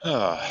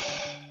Uh,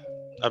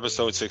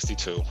 Episode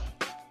 62.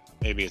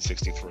 Maybe it's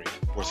 63.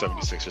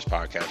 476ers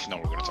podcast. You know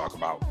what we're going to talk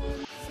about.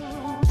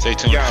 Stay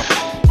tuned. Yo,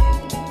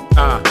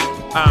 uh,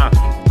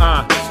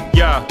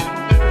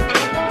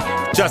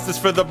 yeah. Justice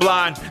for the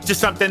blind, just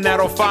something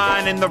that'll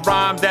find in the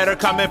rhyme that are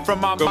coming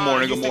from my Good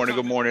morning, mind.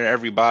 good morning,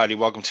 everybody.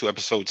 Welcome to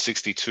episode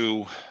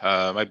 62.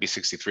 Might be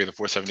 63 of the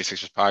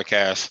 476ers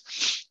podcast.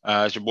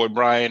 It's your boy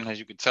Brian. As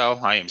you can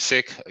tell, I am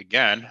sick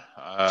again.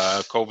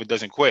 COVID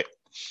doesn't quit.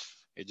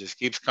 It just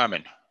keeps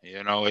coming.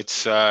 You know,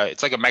 it's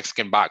like a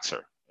Mexican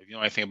boxer. If you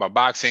know anything about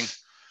boxing,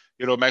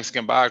 you know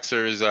Mexican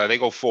boxers they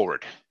go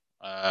forward.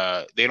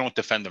 They don't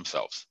defend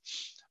themselves.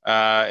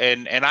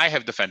 And I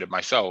have defended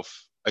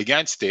myself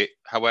against it.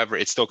 However,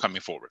 it's still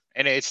coming forward,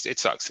 and it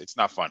sucks. It's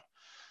not fun.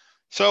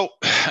 So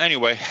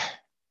anyway,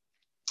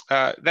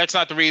 that's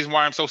not the reason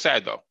why I'm so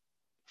sad though.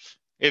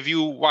 If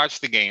you watch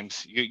the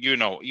games, you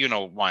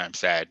know why I'm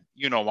sad.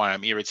 You know why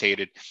I'm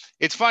irritated.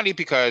 It's funny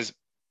because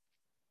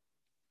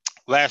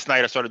last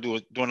night I started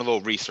doing a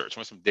little research,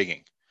 doing some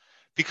digging,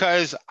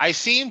 because I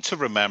seem to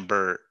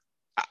remember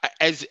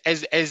as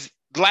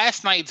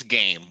last night's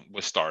game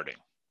was starting,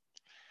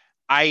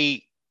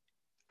 I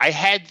I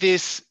had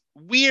this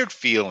weird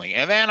feeling,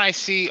 and then I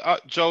see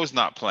Joe's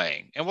not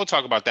playing, and we'll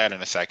talk about that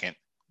in a second.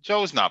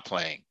 Joe's not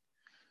playing,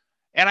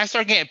 and I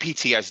start getting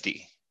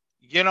PTSD.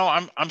 You know,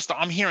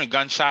 I'm hearing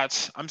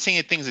gunshots. I'm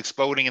seeing things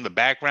exploding in the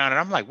background, and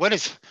I'm like, what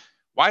is?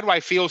 Why do I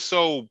feel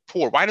so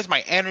poor? Why does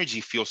my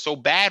energy feel so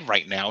bad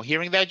right now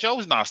hearing that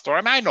Joe's not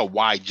starting? I mean, I know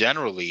why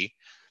generally,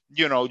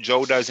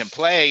 Joe doesn't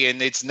play,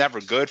 and it's never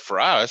good for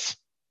us.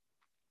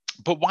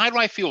 But why do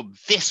I feel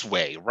this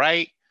way,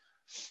 right?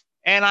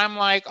 And I'm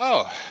like,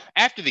 oh,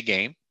 after the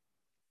game,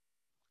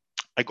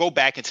 I go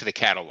back into the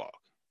catalog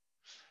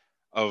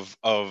of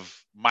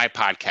my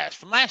podcast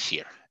from last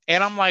year,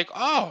 and I'm like,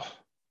 oh,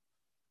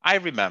 I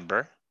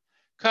remember,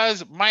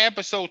 because my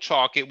episode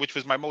Chalk It, which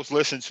was my most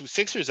listened to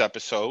Sixers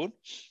episode,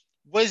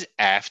 was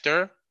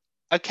after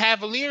a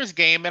Cavaliers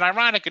game. And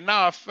ironic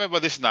enough, well,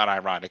 this is not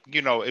ironic.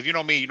 If you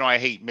know me, you know I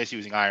hate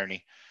misusing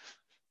irony.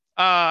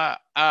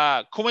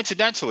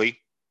 Coincidentally,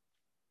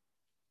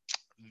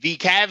 the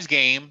Cavs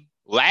game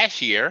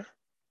last year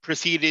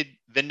preceded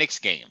the Knicks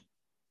game.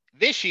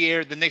 This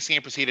year, the Knicks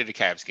game preceded the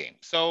Cavs game.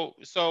 So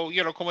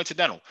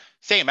coincidental.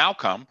 Same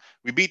outcome.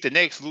 We beat the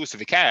Knicks, lose to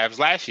the Cavs.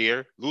 Last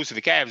year, lose to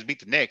the Cavs, beat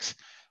the Knicks.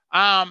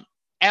 And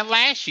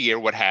last year,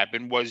 what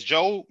happened was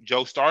Joe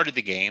started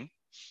the game,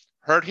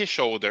 hurt his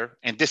shoulder,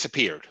 and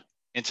disappeared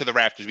into the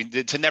rafters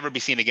to never be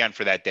seen again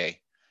for that day.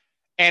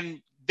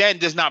 And then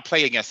does not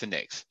play against the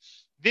Knicks.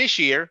 This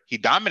year, he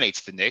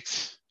dominates the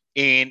Knicks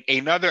in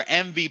another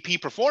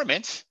MVP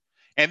performance.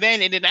 And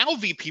then in an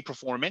LVP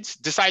performance,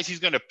 decides he's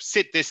going to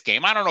sit this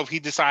game. I don't know if he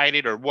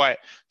decided or what,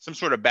 some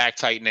sort of back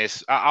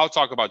tightness. I'll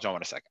talk about Joe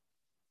in a second.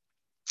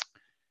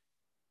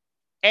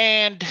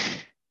 And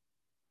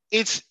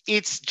it's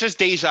just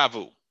deja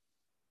vu.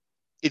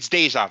 It's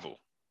deja vu.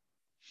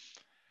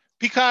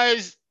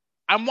 Because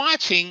I'm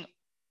watching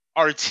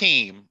our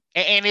team,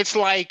 and it's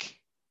like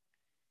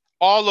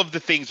all of the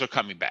things are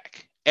coming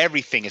back.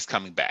 Everything is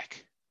coming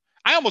back.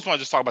 I almost want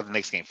to just talk about the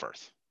next game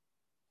first.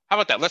 How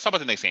about that? Let's talk about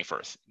the next game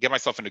first. Get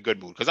myself in a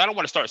good mood, because I don't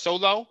want to start so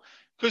low.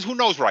 Because who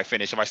knows where I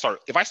finish? If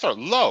I start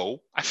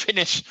low, I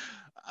finish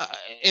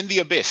in the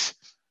abyss.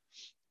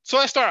 So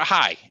I start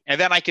high, and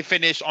then I can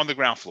finish on the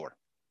ground floor,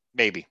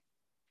 maybe.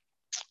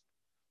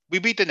 We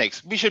beat the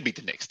Knicks. We should beat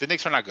the Knicks. The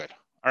Knicks are not good.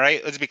 All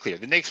right, let's be clear.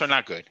 The Knicks are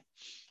not good.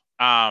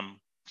 Um,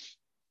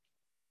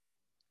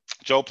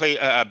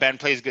 Ben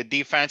plays good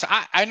defense.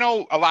 I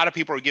know a lot of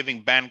people are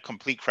giving Ben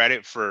complete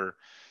credit for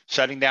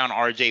shutting down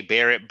RJ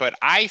Barrett, but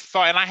I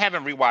thought, and I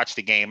haven't rewatched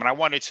the game, and I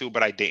wanted to,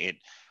 but I didn't.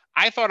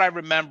 I thought I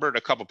remembered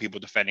a couple people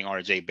defending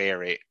RJ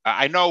Barrett.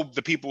 I know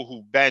the people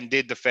who Ben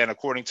did defend,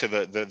 according to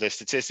the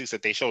statistics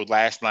that they showed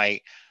last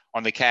night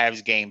on the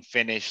Cavs game,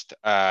 finished,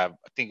 I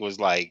think it was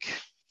like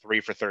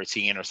 3 for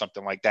 13 or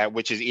something like that,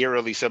 which is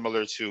eerily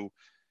similar to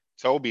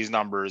Toby's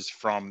numbers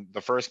from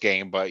the first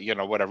game, but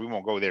whatever, we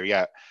won't go there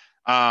yet.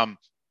 Um,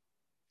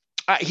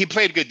 he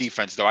played good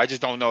defense, though. I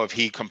just don't know if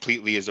he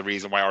completely is the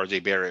reason why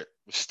RJ Barrett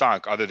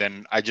stunk, other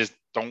than I just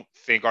don't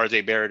think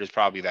RJ Barrett is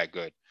probably that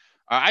good.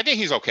 I think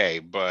he's okay,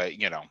 but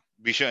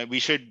we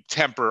should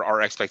temper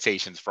our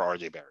expectations for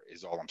RJ Barrett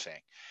is all I'm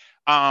saying.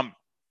 Um,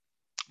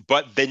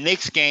 but the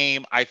Knicks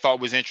game I thought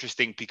was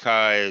interesting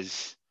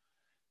because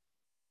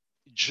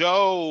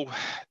Joe,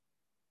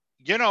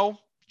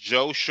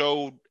 Joe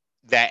showed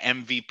that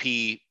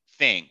MVP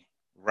thing,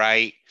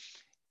 right?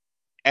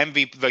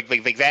 MVP,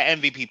 like that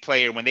MVP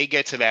player, when they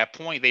get to that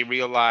point, they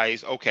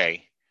realize,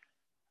 okay,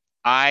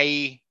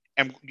 I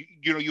am,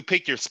 you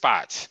pick your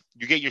spots,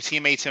 you get your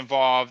teammates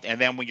involved, and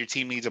then when your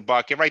team needs a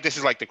bucket, right? This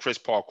is like the Chris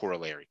Paul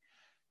corollary.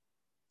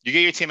 You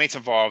get your teammates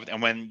involved,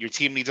 and when your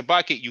team needs a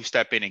bucket, you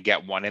step in and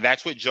get one. And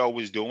that's what Joe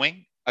was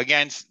doing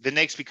against the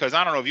Knicks, because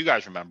I don't know if you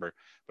guys remember,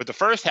 but the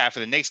first half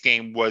of the Knicks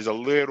game was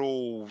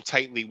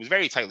was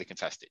very tightly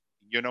contested.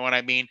 You know what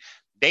I mean?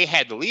 They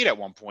had the lead at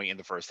one point in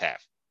the first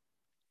half.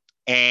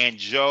 And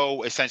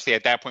Joe essentially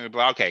at that point would be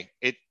like, okay,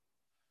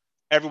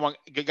 everyone,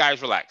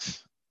 guys,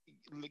 relax.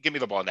 Give me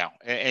the ball now.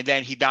 And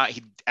then he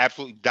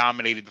absolutely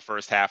dominated the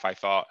first half, I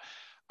thought.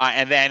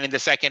 And then in the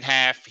second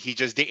half, he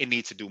just didn't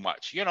need to do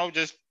much.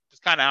 Just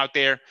kind of out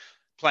there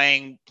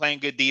playing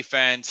good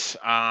defense.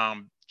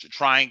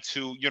 Trying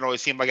to, it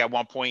seemed like at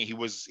one point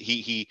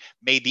he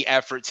made the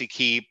effort to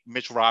keep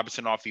Mitchell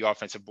Robinson off the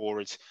offensive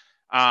boards.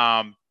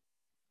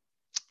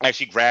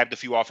 Actually grabbed a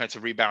few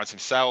offensive rebounds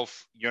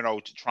himself,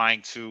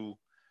 trying to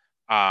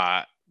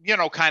kind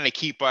of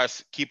keep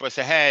us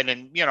ahead.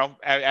 And,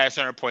 at a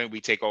certain point,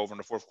 we take over in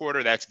the fourth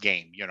quarter. That's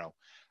game,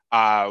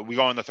 we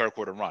go in the third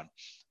quarter run.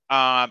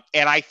 And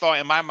I thought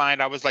in my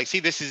mind, I was like, see,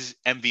 this is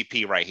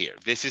MVP right here.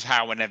 This is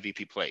how an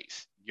MVP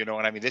plays. You know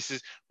what I mean? This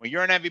is when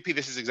you're an MVP,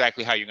 this is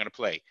exactly how you're going to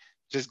play.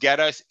 Just get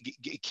us,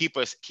 keep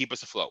us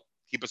afloat.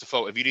 Keep us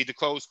afloat. If you need to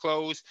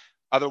close.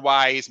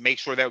 Otherwise, make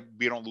sure that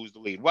we don't lose the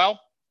lead. Well,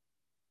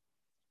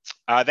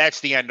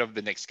 that's the end of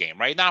the Knicks game,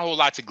 right? Not a whole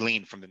lot to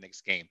glean from the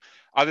Knicks game,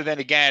 other than,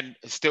 again,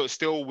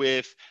 still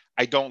with,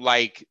 I don't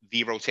like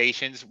the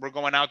rotations we're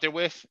going out there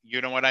with.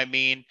 You know what I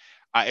mean?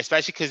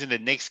 Especially because in the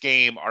Knicks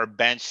game, our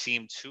bench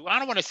seemed to, I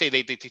don't want to say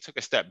they took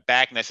a step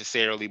back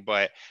necessarily,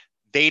 but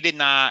they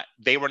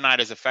were not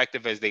as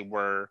effective as they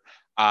were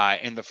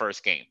in the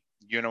first game.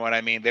 You know what I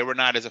mean? They were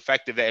not as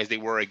effective as they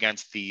were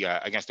against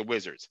the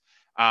Wizards.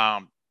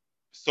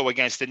 So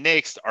against the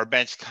Knicks, our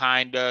bench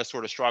kind of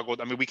sort of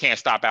struggled. I mean, we can't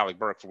stop Alec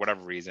Burke for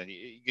whatever reason.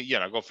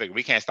 Go figure.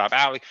 We can't stop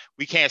Alec.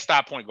 We can't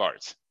stop point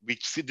guards.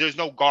 There's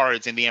no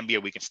guards in the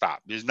NBA we can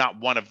stop. There's not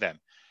one of them.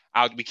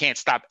 We can't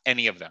stop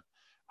any of them.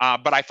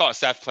 But I thought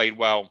Seth played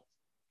well.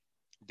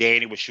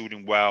 Danny was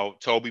shooting well.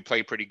 Toby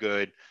played pretty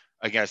good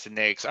against the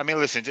Knicks. I mean,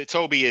 listen,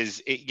 Toby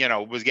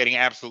was getting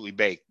absolutely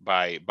baked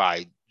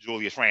by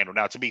Julius Randle.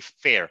 Now, to be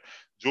fair,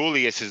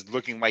 Julius is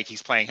looking like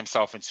he's playing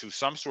himself into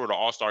some sort of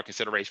all-star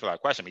consideration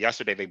without question. But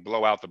yesterday they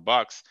blow out the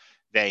Bucks.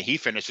 Then he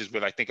finishes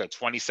with, I think, a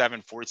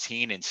 27,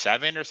 14, and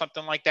 7 or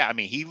something like that. I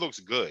mean, he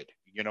looks good.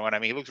 You know what I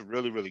mean? He looks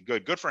really, really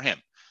good. Good for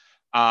him.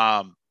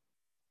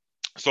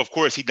 So, of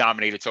course, he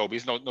dominated Toby.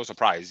 It's no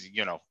surprise.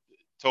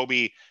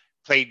 Toby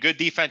played good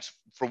defense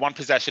for one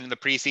possession in the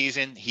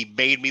preseason. He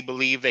made me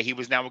believe that he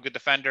was now a good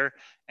defender.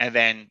 And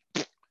then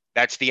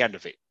that's the end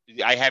of it.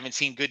 I haven't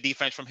seen good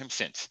defense from him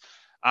since.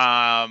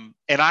 And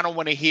I don't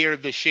want to hear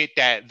the shit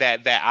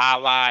that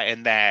Allah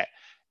and that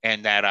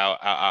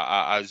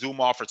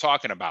Zoom off are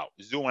talking about.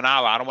 Zoo and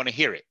Allah, I don't want to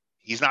hear it.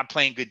 He's not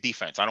playing good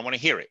defense. I don't want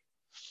to hear it.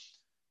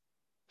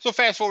 So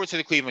fast forward to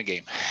the Cleveland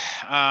game.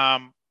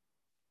 Right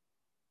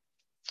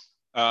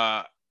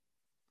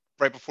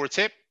before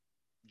tip,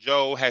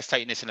 Joe has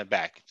tightness in the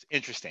back. It's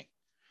interesting,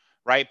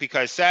 right?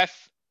 Because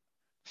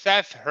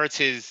Seth hurts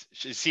it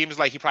seems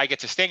like he probably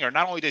gets a stinger.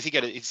 Not only does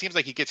it seems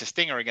like he gets a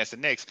stinger against the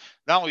Knicks.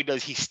 Not only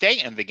does he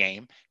stay in the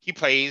game, he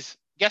plays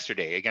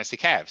yesterday against the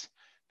Cavs.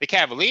 The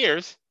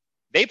Cavaliers,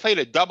 they played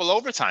a double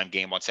overtime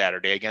game on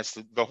Saturday against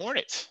the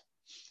Hornets.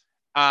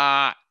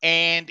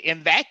 And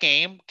in that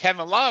game,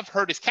 Kevin Love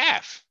hurt his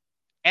calf.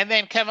 And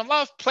then Kevin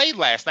Love played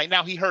last night.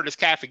 Now he hurt his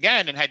calf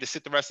again and had to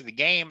sit the rest of the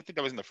game. I think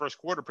that was in the first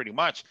quarter pretty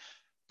much.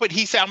 But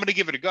he said, I'm going to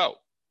give it a go.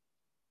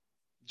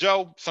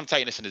 Joe, some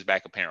tightness in his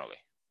back apparently.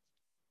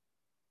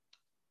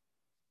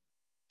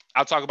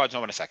 I'll talk about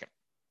Joe in a second.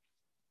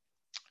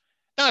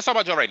 Now let's talk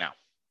about Joe right now.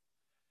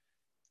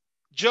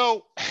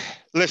 Joe,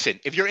 listen,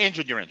 if you're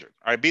injured, you're injured.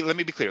 All right, let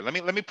me be clear. Let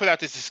me put out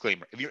this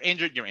disclaimer. If you're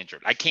injured, you're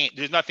injured.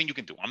 There's nothing you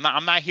can do.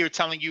 I'm not here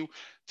telling you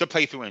to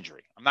play through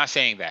injury. I'm not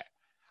saying that.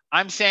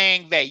 I'm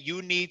saying that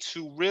you need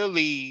to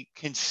really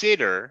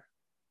consider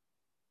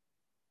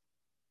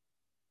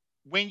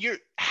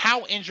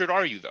how injured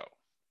are you though,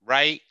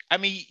 right? I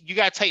mean, you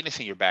got tightness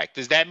in your back.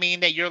 Does that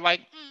mean that you're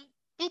like,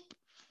 boop,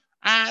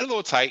 a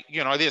little tight?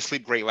 I didn't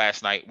sleep great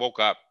last night. Woke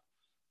up,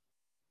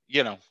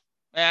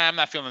 I'm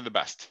not feeling the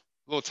best.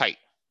 A little tight.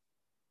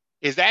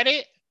 Is that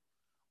it?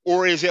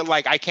 Or is it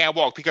like I can't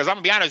walk? Because I'm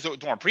going to be honest,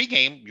 during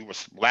pregame, you were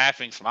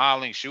laughing,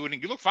 smiling,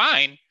 shooting. You look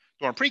fine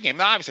during pregame.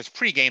 Now, obviously, it's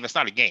pregame. It's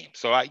not a game.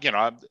 So,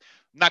 I'm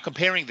not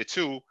comparing the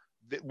two.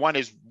 One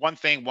is one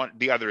thing,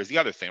 the other is the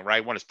other thing,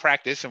 right? One is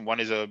practice and one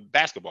is a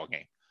basketball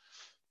game.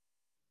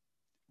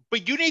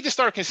 But you need to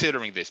start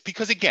considering this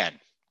because, again,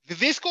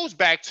 this goes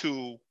back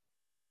to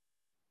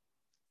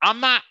I'm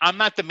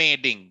not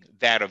demanding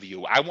that of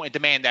you. I won't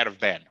demand that of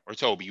Ben or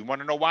Toby. You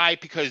want to know why?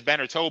 Because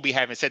Ben or Toby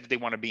haven't said that they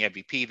want to be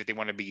MVP, that they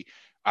want to be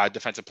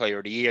Defensive Player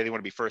of the Year, they want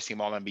to be first team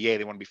All NBA,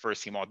 they want to be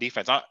first team All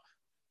Defense.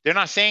 They're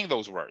not saying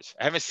those words.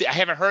 I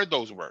haven't heard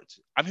those words.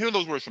 I'm hearing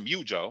those words from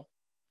you, Joe.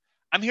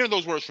 I'm hearing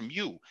those words from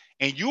you,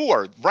 and you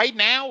are right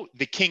now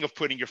the king of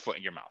putting your foot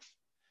in your mouth,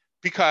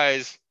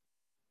 because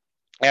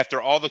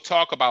after all the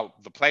talk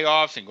about the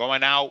playoffs and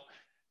going out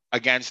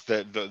against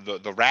the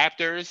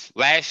Raptors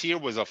last year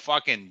was a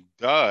fucking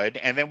dud,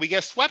 and then we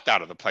get swept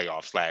out of the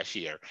playoffs last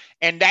year.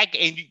 And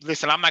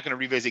listen, I'm not going to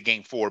revisit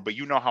Game 4, but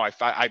you know how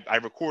I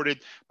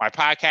recorded my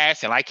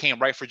podcast and I came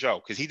right for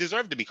Joe because he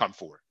deserved to become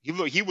 4.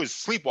 He was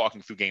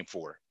sleepwalking through Game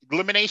 4,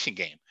 elimination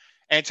game,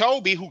 and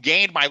Toby, who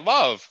gained my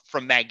love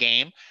from that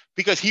game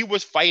because he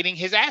was fighting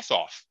his ass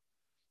off,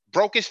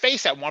 broke his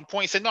face at one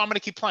point, said, "No, I'm going to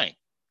keep playing."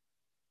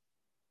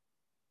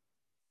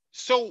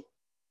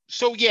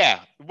 So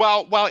yeah,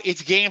 while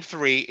it's game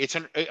 3,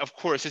 of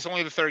course it's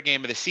only the third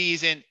game of the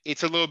season.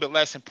 It's a little bit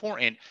less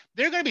important.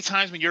 There are going to be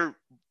times when you're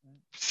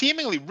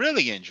seemingly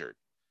really injured,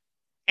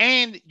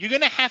 and you're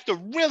going to have to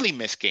really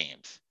miss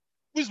games.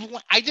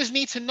 I just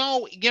need to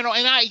know,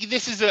 and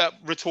this is a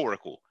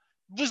rhetorical.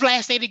 Was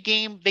last night a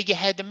game that you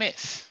had to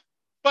miss?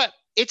 But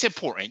it's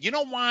important. You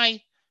know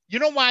why? You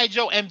know why,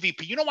 Joe,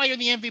 MVP? You know why you're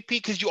the MVP?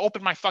 Because you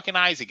opened my fucking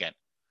eyes again.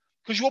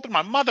 Because you opened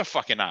my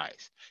motherfucking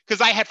eyes. Because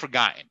I had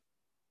forgotten.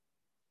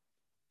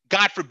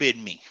 God forbid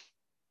me.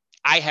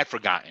 I had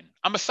forgotten.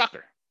 I'm a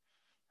sucker.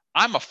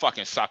 I'm a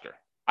fucking sucker.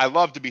 I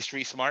love to be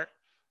street smart.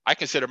 I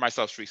consider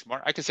myself street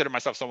smart. I consider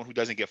myself someone who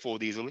doesn't get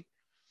fooled easily.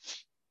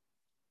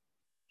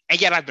 And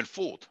yet I've been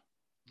fooled.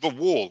 The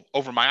wool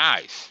over my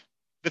eyes.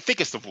 The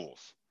thickest of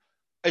wools.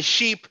 A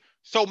sheep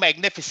so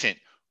magnificent,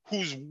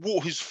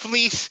 whose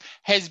fleece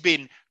has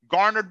been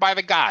garnered by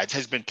the gods,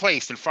 has been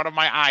placed in front of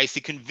my eyes to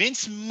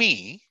convince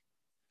me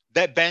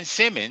that Ben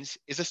Simmons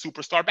is a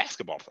superstar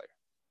basketball player.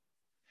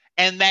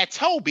 And that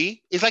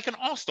Toby is like an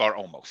all-star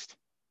almost.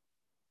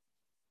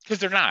 Because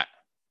they're not.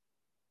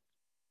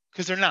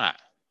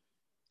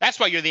 That's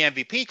why you're the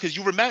MVP, because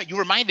you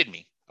reminded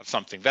me of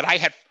something that I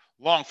had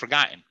long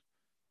forgotten.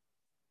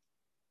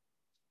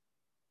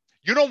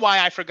 You know why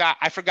I forgot?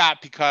 I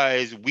forgot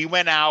because we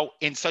went out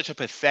in such a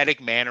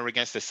pathetic manner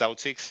against the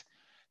Celtics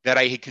that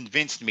I had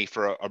convinced me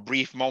for a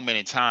brief moment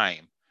in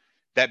time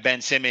that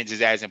Ben Simmons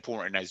is as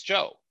important as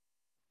Joe.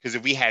 Because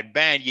if we had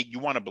Ben, you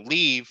want to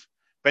believe.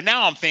 But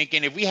now I'm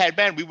thinking if we had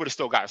Ben, we would have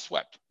still got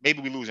swept.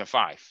 Maybe we lose in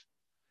 5.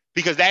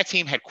 Because that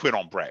team had quit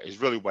on Brett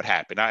is really what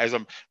happened. Now, as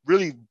I'm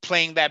really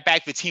playing that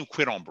back, the team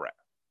quit on Brett.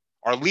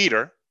 Our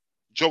leader,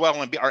 Joel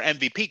Embiid, our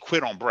MVP,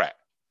 quit on Brett.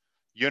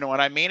 You know what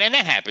I mean? And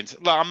that happens.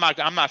 Look, I'm not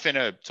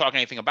finna talk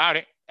anything about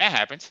it. That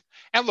happens.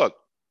 And look,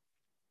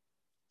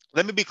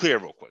 let me be clear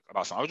real quick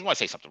about something. I just want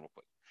to say something real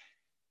quick.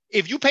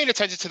 If you paid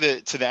attention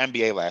to the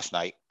NBA last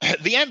night,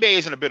 the NBA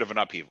is in a bit of an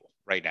upheaval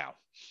right now.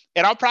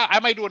 And I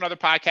might do another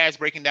podcast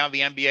breaking down the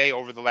NBA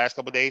over the last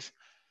couple of days.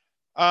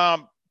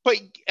 But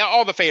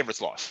all the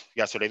favorites lost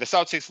yesterday. The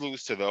Celtics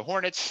lose to the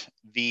Hornets.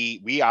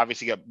 We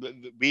obviously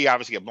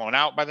get blown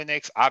out by the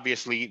Knicks.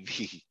 Obviously,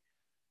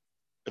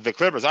 the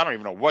Clippers. I don't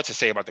even know what to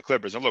say about the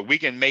Clippers. And look, we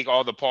can make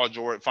all the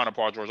fun of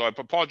Paul George,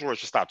 but Paul George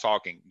should stop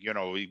talking.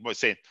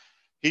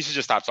 He should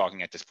just stop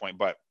talking at this point.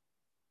 But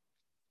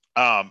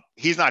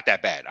he's not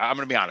that bad. I'm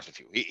going to be honest with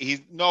you.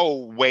 He's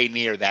no way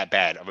near that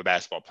bad of a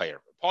basketball player.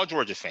 Paul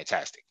George is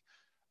fantastic.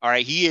 All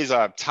right, he is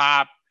a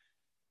top.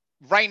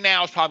 Right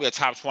now, it's probably a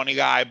top 20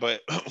 guy,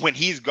 but when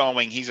he's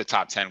going, he's a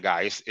top 10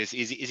 guy. It's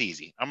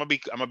easy. I'm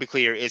gonna be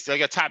clear. It's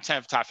like a top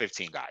 10, top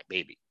 15 guy,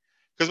 maybe.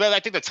 Because I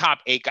think the top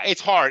 8 guy,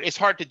 it's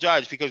hard to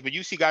judge because when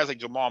you see guys like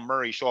Jamal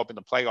Murray show up in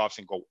the playoffs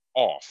and go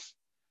off,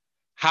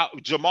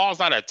 Jamal's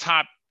not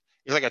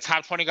he's like a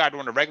top 20 guy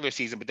during the regular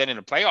season, but then in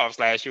the playoffs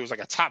last year, it was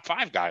like a top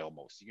 5 guy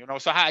almost.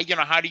 So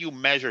how do you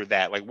measure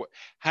that? Like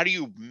how do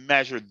you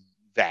measure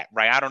that?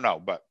 Right? I don't know,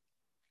 but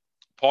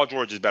Paul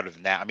George is better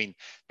than that. I mean,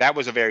 that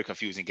was a very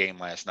confusing game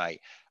last night.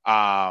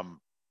 The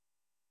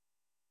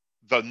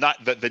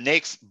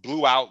Knicks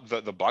blew out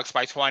the Bucks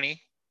by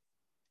 20.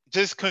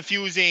 Just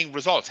confusing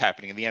results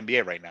happening in the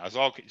NBA right now. It's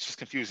just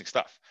confusing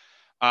stuff.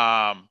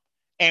 And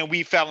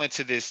we fell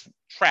into this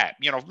trap.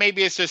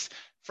 Maybe it's just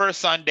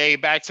first Sunday,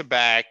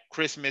 back-to-back,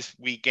 Christmas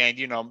weekend.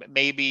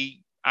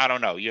 Maybe, I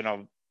don't know.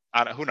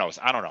 Who knows?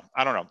 I don't know.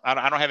 I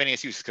don't have any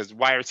excuses because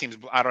why are teams,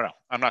 I don't know.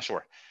 I'm not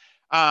sure.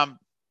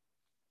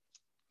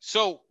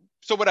 So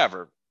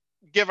whatever,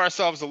 give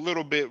ourselves a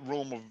little bit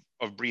room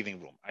of breathing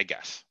room, I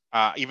guess,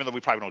 even though we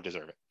probably don't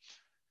deserve it.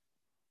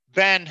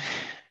 Then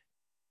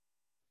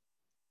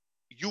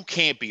you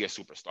can't be a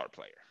superstar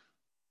player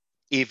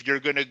if you're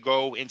going to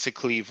go into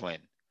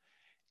Cleveland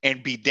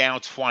and be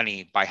down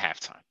 20 by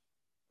halftime.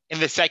 In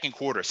the second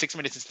quarter, 6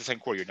 minutes into the second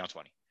quarter, you're down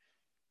 20.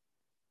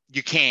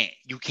 You can't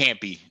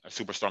be a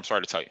superstar. I'm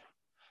sorry to tell you.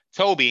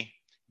 Toby,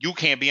 you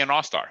can't be an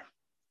all-star.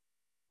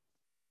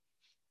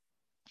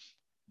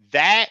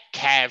 That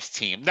Cavs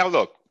team. Now,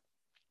 look,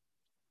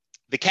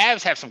 the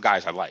Cavs have some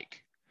guys I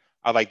like.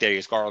 I like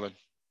Darius Garland.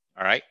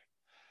 All right.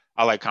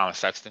 I like Colin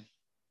Sexton.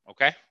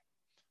 Okay.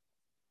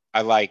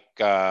 I like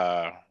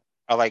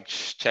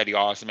Chetty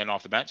Osman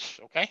off the bench.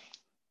 Okay.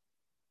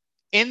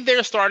 In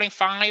their starting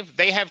 5,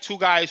 they have 2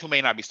 guys who may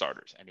not be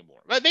starters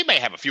anymore. They may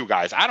have a few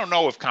guys. I don't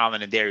know if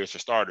Colin and Darius are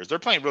starters. They're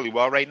playing really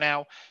well right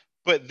now,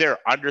 but they're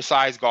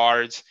undersized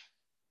guards.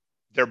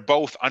 They're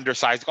both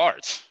undersized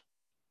guards.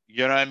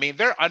 You know what I mean?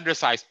 They're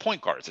undersized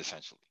point guards,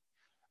 essentially.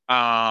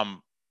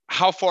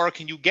 How far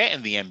can you get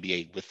in the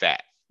NBA with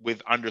that,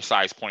 with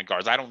undersized point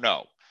guards? I don't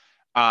know.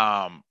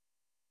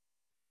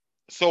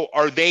 So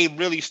are they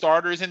really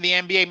starters in the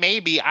NBA?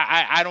 Maybe.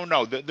 I don't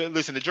know.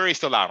 Listen, the jury's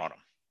still out on them.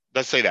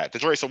 Let's say that.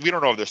 So we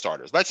don't know if they're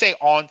starters. Let's say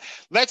on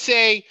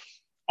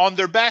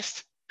their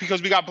best,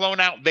 because we got blown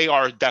out, they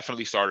are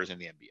definitely starters in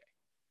the NBA.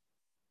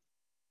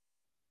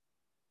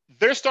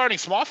 Their starting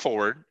small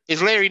forward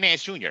is Larry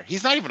Nance Jr.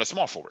 He's not even a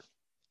small forward.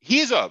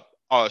 He's a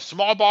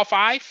small ball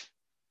 5,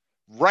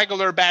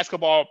 regular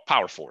basketball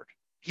power forward.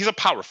 He's a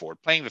power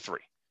forward playing the 3.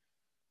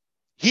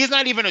 He is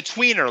not even a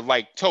tweener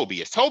like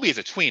Toby is. Toby is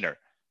a tweener.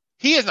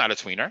 He is not a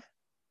tweener.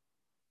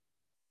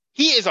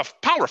 He is a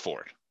power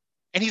forward,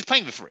 and he's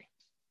playing the 3.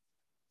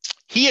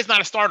 He is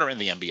not a starter in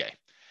the NBA.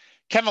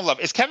 Kevin Love.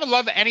 Is Kevin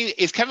Love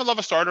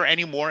a starter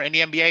anymore in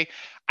the NBA?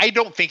 I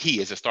don't think he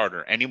is a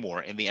starter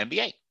anymore in the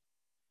NBA.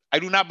 I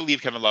do not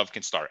believe Kevin Love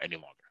can start any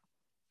longer.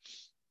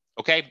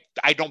 Okay?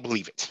 I don't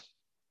believe it.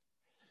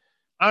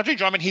 Andre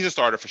Drummond, he's a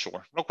starter for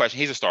sure. No question.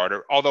 He's a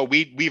starter. Although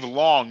we've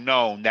long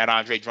known that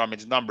Andre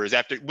Drummond's numbers,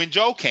 after when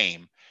Joe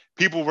came,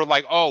 people were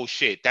like, oh,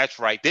 shit, that's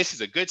right. This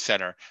is a good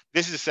center.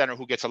 This is a center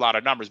who gets a lot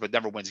of numbers but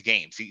never wins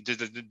games. He just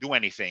doesn't do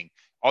anything.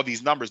 All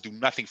these numbers do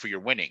nothing for your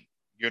winning.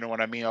 You know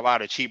what I mean? A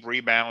lot of cheap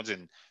rebounds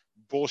and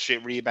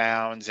bullshit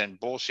rebounds and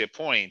bullshit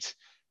points,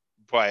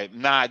 but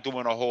not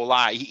doing a whole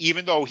lot.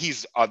 Even though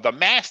he's the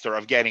master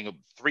of getting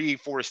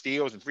 3-4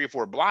 steals and 3 or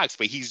 4 blocks,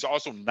 but he's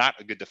also not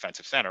a good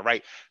defensive center,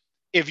 right?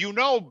 If you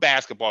know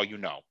basketball, you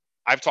know.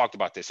 I've talked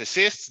about this.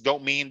 Assists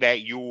don't mean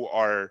that you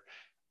are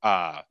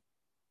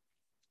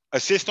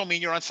assists don't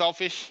mean you're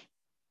unselfish.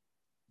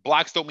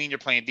 Blocks don't mean you're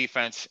playing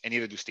defense, and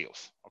neither do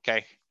steals.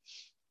 Okay.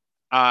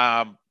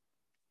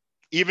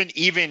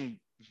 Even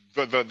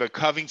the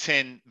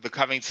Covington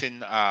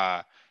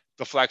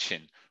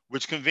deflection,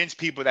 which convinced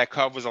people that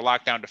Cov was a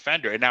lockdown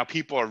defender, and now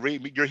people are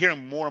you're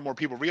hearing more and more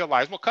people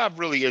realize, well, Cov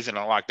really isn't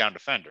a lockdown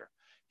defender.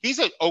 He's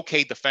an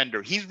okay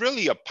defender. He's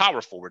really a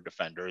power forward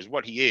defender is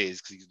what he is,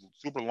 because he's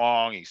super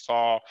long, he's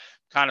tall,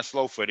 kind of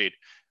slow-footed.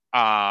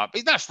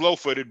 He's not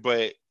slow-footed,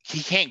 but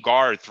he can't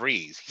guard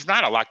threes. He's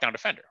not a lockdown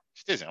defender. He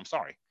just isn't. I'm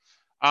sorry.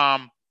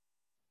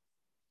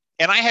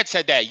 And I had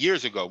said that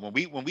years ago when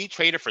we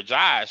traded for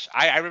Josh.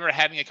 I remember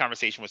having a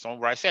conversation with someone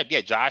where I said, yeah,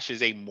 Josh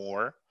is in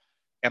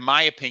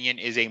my opinion,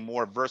 is a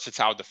more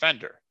versatile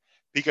defender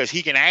because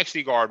he can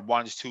actually guard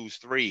 1s, 2s,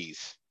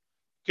 3s.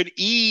 Could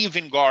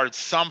even guard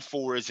some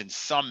 4s in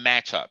some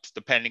matchups,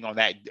 depending on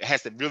that.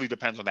 It really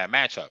depends on that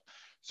matchup.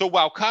 So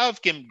while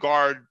Cov can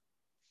guard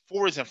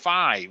 4s and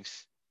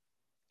 5s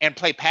and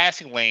play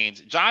passing lanes,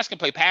 Josh can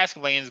play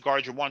passing lanes,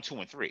 guard your 1, 2,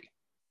 and 3.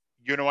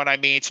 You know what I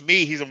mean? To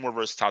me, he's a more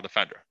versatile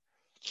defender.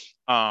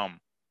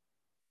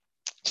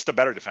 Just a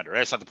better defender.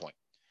 That's not the point.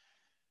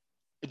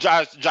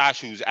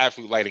 Josh, who's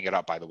absolutely lighting it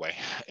up, by the way,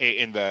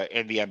 in the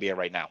NBA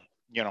right now.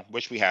 You know,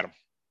 wish we had him.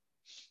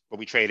 But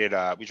we traded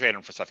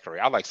him for Seth Curry.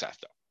 I like Seth,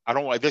 though. I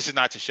don't like, this is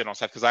not to shit on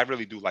Seth, because I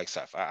really do like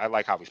Seth. I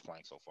like how he's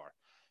playing so far.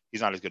 He's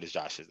not as good as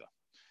Josh is,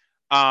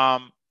 though.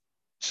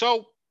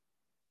 So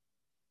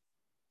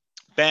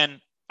Ben,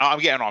 I'm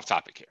getting off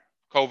topic here.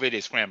 COVID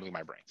is scrambling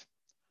my brains.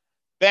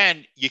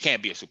 Ben, you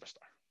can't be a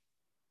superstar.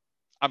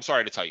 I'm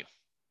sorry to tell you.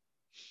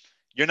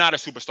 You're not a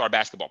superstar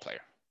basketball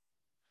player.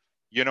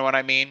 You know what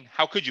I mean?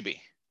 How could you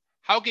be?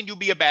 How can you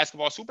be a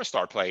basketball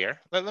superstar player?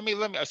 Let me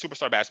a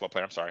superstar basketball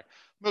player. I'm sorry.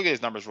 Look at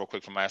his numbers real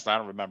quick from last night. I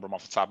don't remember them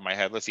off the top of my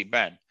head. Let's see.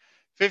 Ben,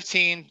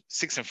 15,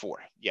 6, and 4.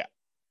 Yeah.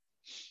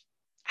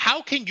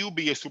 How can you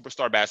be a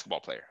superstar basketball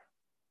player?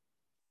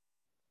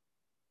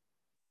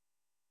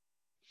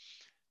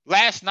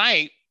 Last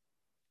night,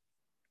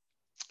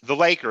 the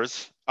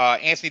Lakers,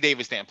 Anthony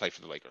Davis didn't play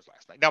for the Lakers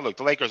last night. Now, look,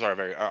 the Lakers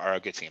are a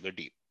good team. They're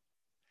deep.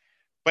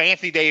 But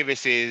Anthony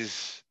Davis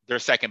is their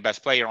second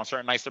best player. On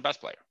certain nights, their best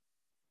player.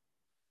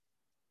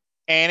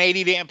 And AD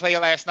didn't play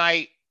last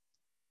night.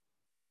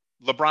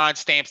 LeBron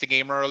stamps the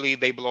game early.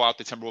 They blow out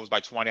the Timberwolves by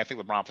 20. I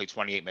think LeBron played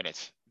 28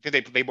 minutes. I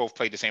think they both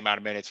played the same amount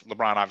of minutes.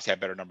 LeBron obviously had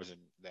better numbers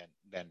than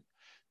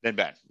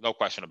Ben. No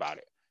question about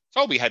it.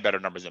 Toby had better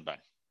numbers than Ben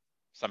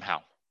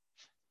somehow.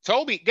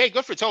 Toby, hey,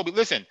 good for Toby.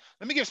 Listen,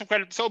 let me give some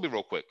credit to Toby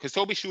real quick, because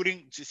Toby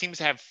shooting seems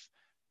to have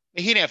 –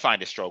 he didn't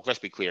find a stroke, let's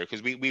be clear,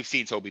 because we've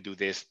seen Toby do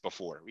this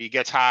before. He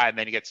gets high and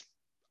then he gets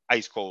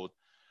ice cold.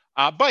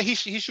 But he's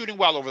shooting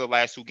well over the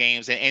last 2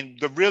 games, and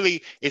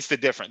it's the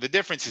difference. The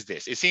difference is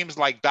this. It seems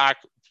like Doc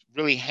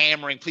really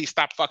hammering, please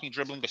stop fucking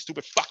dribbling the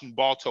stupid fucking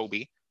ball,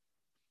 Toby.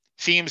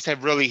 Seems to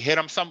have really hit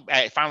him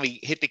finally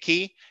hit the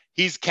key.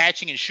 He's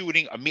catching and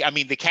shooting. I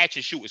mean, the catch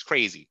and shoot is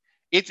crazy.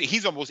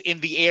 He's almost in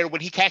the air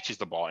when he catches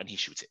the ball and he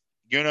shoots it.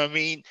 You know what I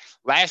mean?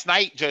 Last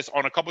night, just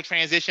on a couple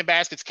transition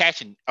baskets,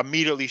 catch and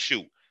immediately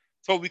shoot.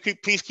 So we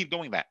could please keep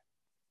doing that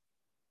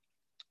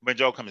when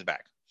Joe comes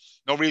back.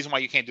 No reason why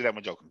you can't do that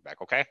when Joe comes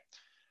back, okay?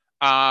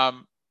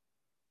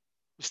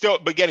 Still,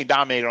 but getting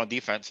dominated on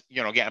defense,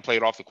 getting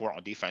played off the court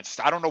on defense.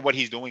 I don't know what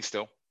he's doing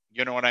still.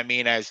 You know what I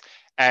mean? As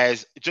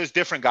just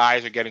different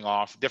guys are getting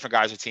off, different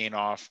guys are teeing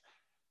off.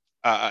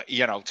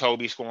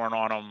 Toby scoring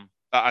on him.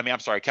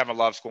 Kevin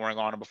Love scoring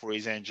on him before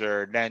he's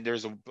injured. Then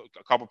there's a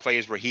couple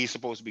plays where he's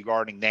supposed to be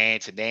guarding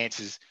Nance, and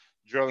Nance is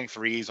drilling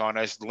threes on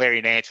us.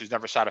 Larry Nance, who's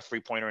never shot a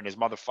 3-pointer in his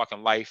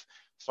motherfucking life,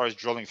 starts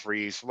drilling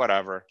threes,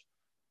 whatever.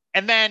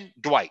 And then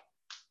Dwight.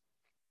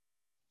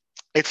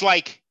 It's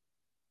like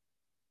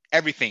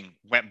everything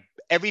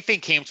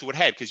came to a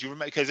head,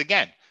 because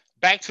again,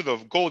 back to the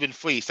golden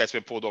fleece that's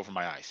been pulled over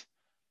my eyes.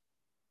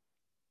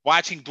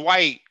 Watching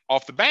Dwight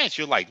off the bench,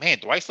 you're like, man,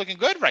 Dwight's looking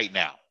good right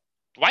now.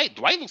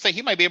 Dwight looks like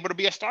he might be able to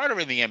be a starter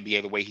in the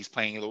NBA the way he's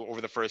playing over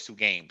the first 2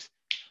 games.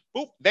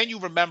 Boop. Then you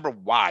remember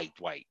why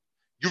Dwight.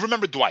 You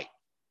remember Dwight?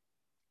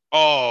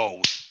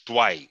 Oh,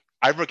 Dwight.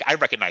 I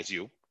recognize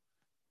you.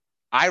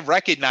 I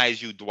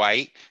recognize you,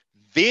 Dwight.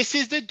 This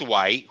is the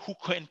Dwight who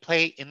couldn't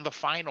play in the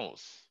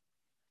finals.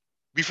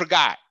 We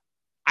forgot.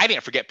 I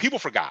didn't forget. People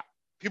forgot.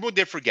 People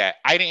did forget.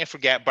 I didn't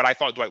forget, but I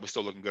thought Dwight was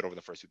still looking good over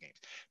the first two games.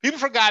 People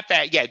forgot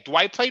that, yeah,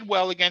 Dwight played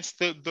well against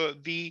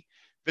the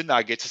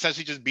Nuggets,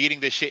 essentially just beating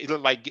the shit. He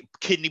looked like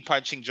kidney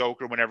punching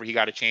Joker whenever he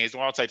got a chance,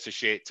 doing all types of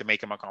shit to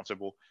make him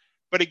uncomfortable.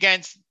 But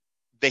against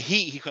the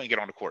Heat, he couldn't get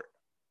on the court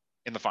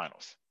in the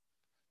finals.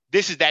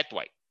 This is that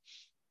Dwight.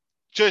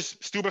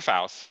 Just stupid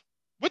fouls.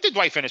 What did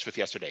Dwight finish with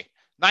yesterday?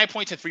 9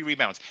 points and 3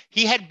 rebounds.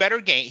 He had a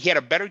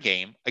better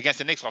game against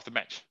the Knicks off the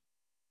bench.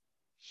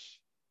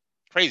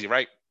 Crazy,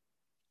 right?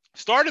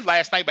 Started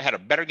last night, but had a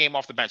better game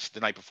off the bench the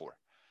night before.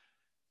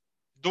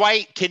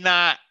 Dwight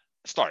cannot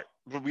start.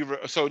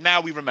 So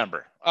now we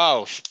remember.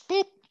 Oh,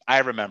 boop. I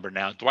remember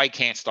now. Dwight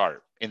can't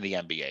start in the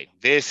NBA.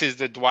 This is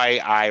the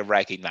Dwight I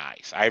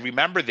recognize. I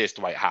remember this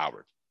Dwight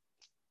Howard.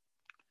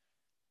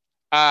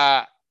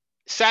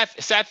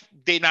 Seth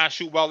did not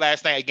shoot well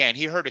last night. Again,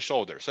 he hurt his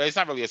shoulder, so it's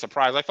not really a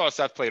surprise. I thought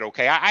Seth played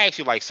okay. I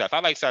actually like Seth. I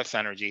like Seth's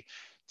energy.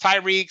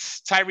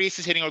 Tyrese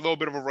is hitting a little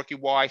bit of a rookie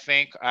wall, I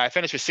think. I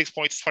finished with 6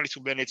 points,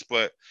 22 minutes,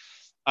 but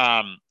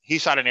he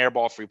shot an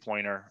airball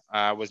three-pointer.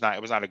 It was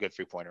not a good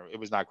three-pointer. It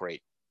was not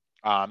great.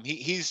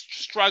 He's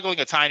struggling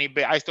a tiny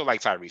bit. I still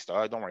like Tyrese,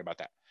 though. Don't worry about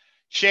that.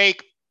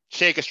 Shake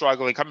is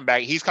struggling, coming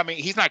back. He's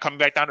not coming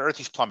back down to earth.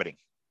 He's plummeting.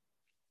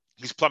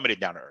 He's plummeted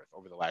down to earth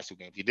over the last two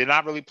games. He did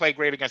not really play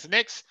great against the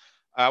Knicks.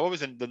 What was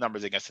the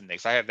numbers against the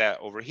Knicks? I have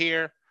that over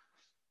here.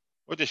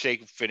 What did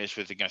Shake finish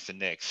with against the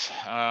Knicks?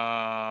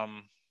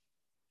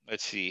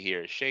 Let's see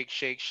here. Shake.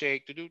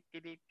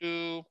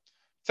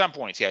 10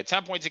 points. He had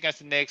 10 points against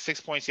the Knicks,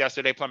 6 points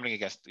yesterday,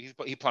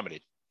 he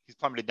plummeted. He's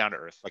plummeted down to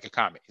earth like a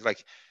comet.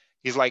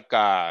 He's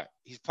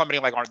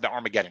plummeting like the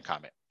Armageddon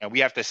comet. And we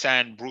have to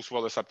send Bruce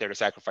Willis up there to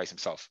sacrifice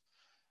himself.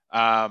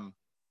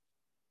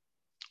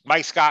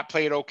 Mike Scott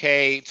played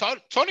okay.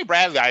 Tony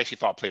Bradley, I actually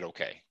thought played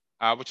okay,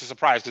 which is a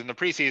surprise because in the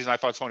preseason I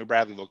thought Tony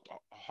Bradley looked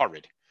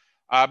horrid.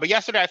 But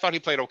yesterday I thought he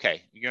played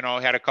okay. You know,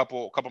 had a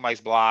couple nice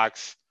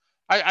blocks.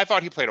 I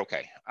thought he played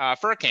okay.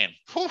 Furkan.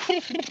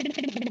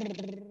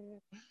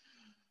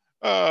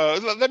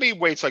 Let me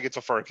wait till I get to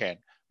Furkan.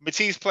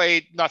 Matisse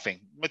played nothing.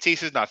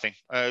 Matisse is nothing.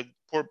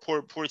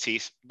 Poor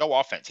Matisse. No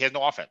offense. He has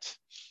no offense.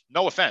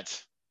 No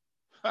offense.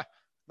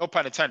 No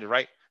pun intended,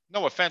 right?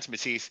 No offense,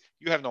 Matisse.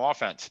 You have no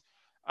offense.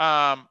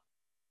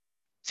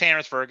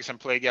 Terrence Ferguson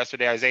played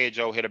yesterday. Isaiah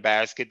Joe hit a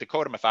basket.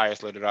 Dakota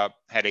Mathias lit it up.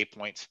 Had 8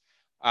 points.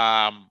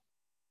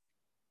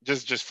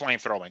 Just flame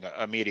throwing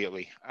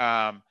immediately.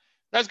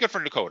 That's good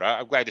for Dakota.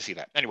 I'm glad to see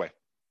that. Anyway,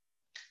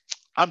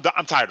 I'm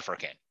tired of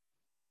Furkan.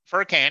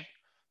 Furkan,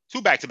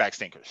 2 back-to-back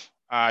stinkers.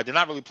 Did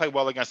not really play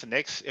well against the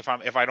Knicks. If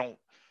I don't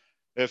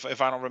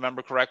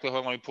remember correctly,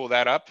 hold on, let me pull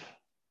that up.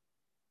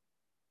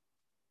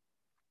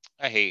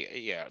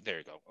 Yeah, there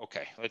you go.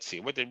 Okay, let's see.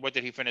 What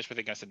did he finish with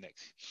against the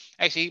Knicks?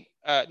 Actually,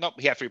 nope,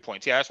 he had 3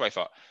 points. Yeah, that's what I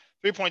thought.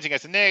 3 points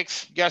against the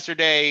Knicks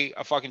yesterday.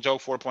 A fucking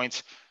joke. 4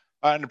 points.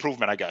 An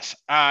improvement, I guess.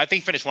 I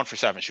think he finished 1 for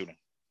 7 shooting.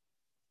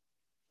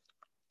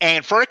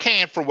 And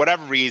Furkan, for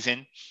whatever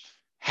reason,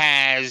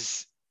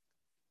 it's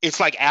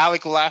like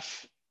Alec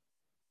left.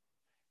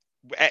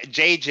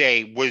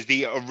 JJ was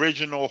the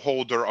original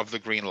holder of the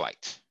green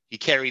light. He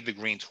carried the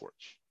green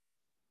torch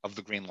of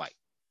the green light.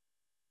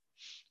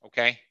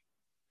 Okay?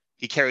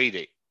 He carried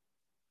it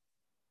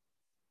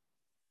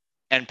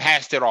and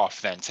passed it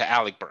off then to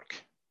Alec Burke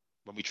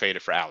when we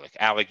traded for Alec.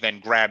 Alec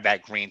then grabbed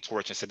that green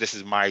torch and said, "This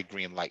is my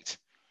green light.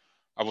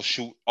 I will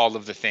shoot all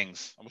of the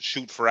things. I will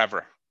shoot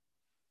forever."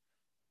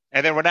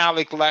 And then when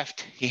Alec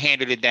left, he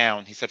handed it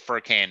down. He said,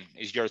 "Furkan,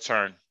 it's your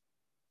turn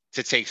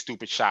to take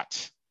stupid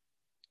shots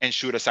and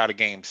shoot us out of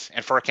games."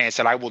 And Furkan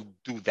said, "I will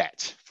do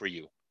that for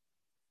you."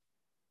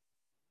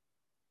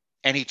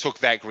 And he took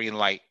that green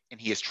light,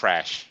 and he is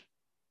trash.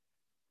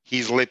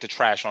 He's lit the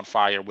trash on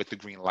fire with the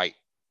green light.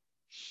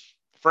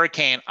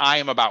 Furkan, I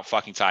am about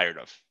fucking tired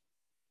of.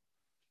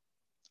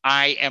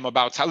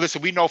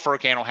 Listen, we know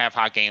Furkan don't have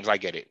hot games. I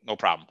get it. No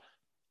problem.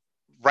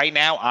 Right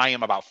now, I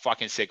am about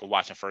fucking sick of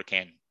watching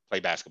Furkan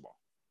play basketball.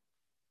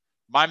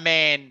 My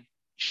man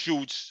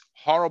shoots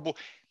horrible.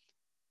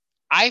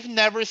 I've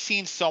never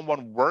seen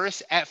someone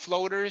worse at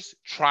floaters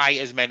try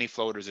as many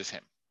floaters as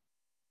him.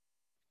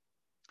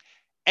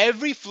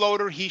 Every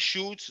floater he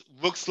shoots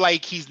looks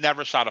like he's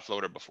never shot a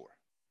floater before.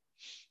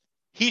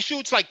 He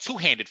shoots like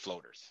two-handed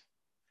floaters.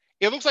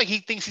 It looks like he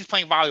thinks he's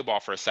playing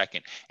volleyball for a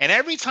second. And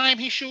every time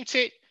he shoots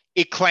it,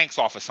 it clanks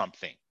off of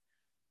something.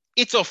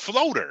 It's a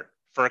floater,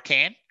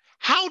 Furkan.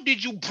 How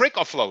did you brick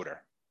a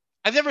floater?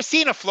 I've never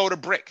seen a floater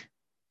brick,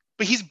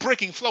 but he's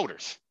bricking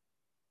floaters.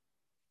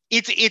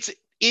 It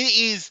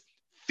is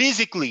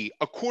physically,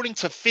 according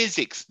to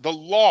physics, the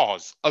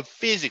laws of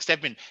physics that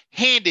have been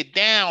handed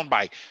down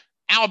by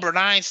Albert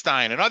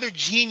Einstein and other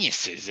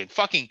geniuses and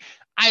fucking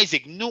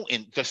Isaac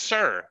Newton, the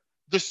Sir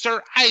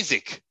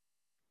Isaac.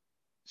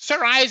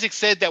 Sir Isaac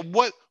said that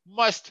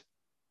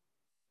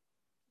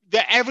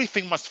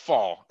everything must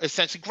fall,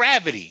 essentially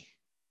gravity.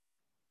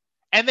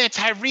 And then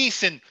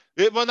Tyrese and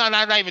well,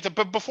 not even,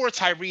 but before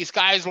Tyrese,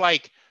 guys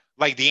like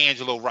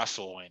D'Angelo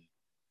Russell and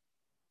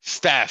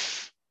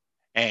Steph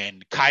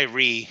and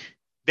Kyrie,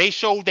 they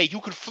showed that you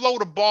could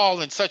float a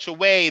ball in such a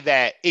way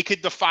that it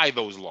could defy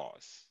those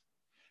laws.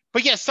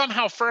 But yet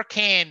somehow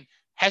Furkan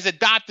has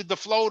adopted the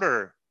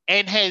floater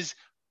and has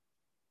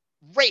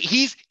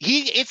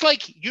it's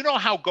like, you know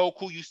how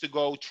Goku used to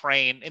go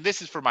train, and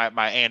this is for my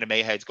anime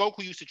heads.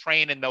 Goku used to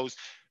train in those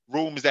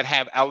rooms that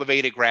have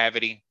elevated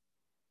gravity.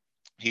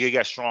 He could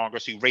get stronger,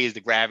 so he raised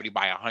the gravity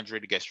by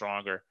 100 to get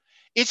stronger.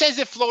 It's as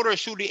if floater is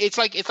shooting. It's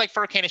like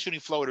Furkan is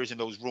shooting floaters in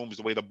those rooms,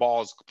 the way the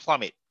balls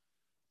plummet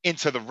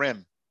into the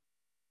rim.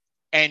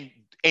 And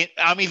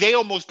I mean, they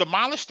almost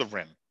demolished the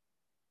rim.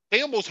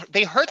 They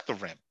hurt the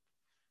rim.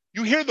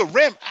 You hear the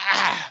rim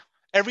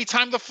every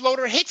time the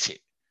floater hits it.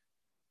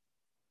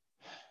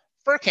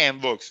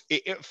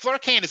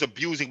 Furkan is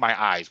abusing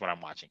my eyes when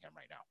I'm watching him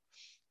right now.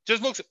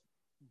 Just looks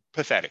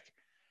pathetic.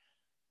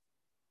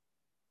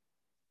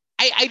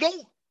 I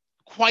don't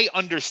quite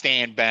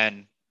understand,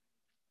 Ben.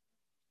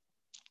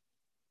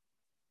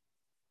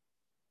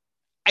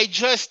 I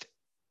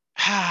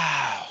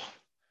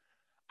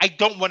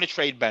don't want to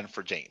trade Ben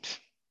for James.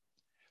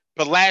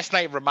 But last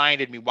night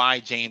reminded me why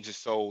James is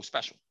so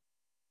special.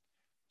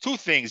 Two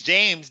things.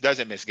 James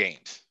doesn't miss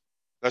games.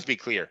 Let's be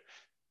clear.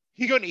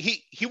 He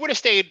would have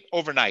stayed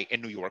overnight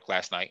in New York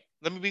last night.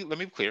 Let me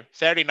be clear.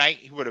 Saturday night,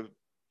 he would have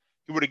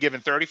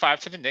given 35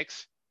 to the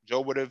Knicks.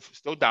 Joe would have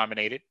still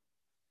dominated.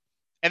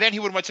 And then he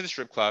would have went to the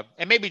strip club.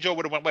 And maybe Joe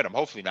would have went with him.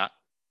 Hopefully not.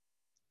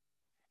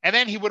 And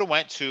then he would have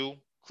went to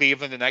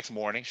Cleveland the next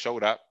morning,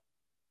 showed up.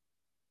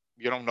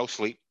 No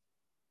sleep.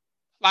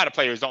 A lot of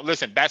players don't.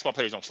 Listen, basketball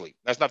players don't sleep.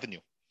 That's nothing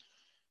new.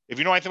 If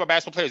you know anything about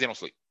basketball players, they don't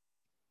sleep.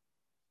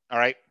 All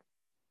right?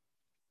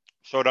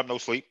 Showed up, no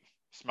sleep,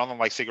 smelling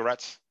like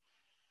cigarettes.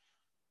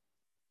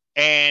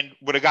 And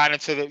would have gotten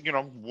into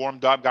the,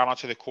 warmed up, got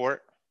onto the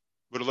court,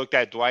 would have looked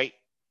at Dwight.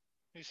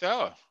 He said,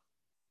 oh,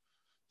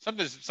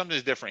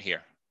 something's different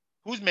here.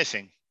 Who's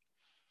missing?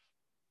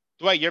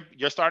 Dwight,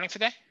 you're starting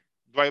today?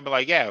 Dwight would be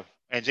like, yeah.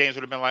 And James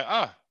would have been like,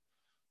 oh,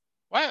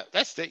 well,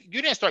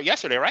 you didn't start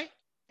yesterday, right?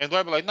 And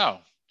Dwight would be like, no,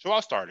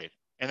 Joel started.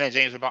 And then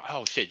James would be like,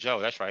 oh, shit, Joe,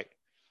 that's right.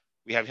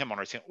 We have him on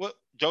our team. Well,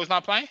 Joe's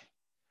not playing?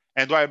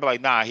 And Dwight would be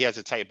like, nah, he has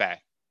a tight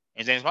back.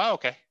 And James would be like, oh,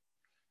 okay.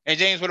 And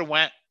James would have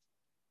went,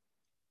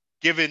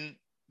 given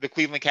the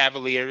Cleveland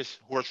Cavaliers,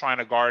 who are trying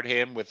to guard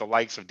him with the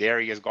likes of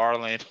Darius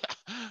Garland,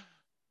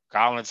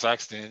 Colin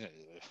Sexton,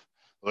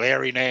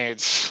 Larry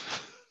Nance.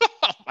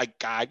 Oh, my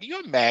God. Can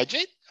you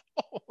imagine?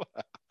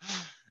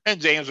 And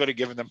James would have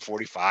given them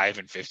 45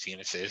 and 15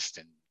 assists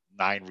and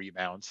 9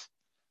 rebounds.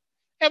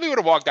 And we would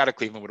have walked out of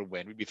Cleveland with a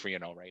win. We'd be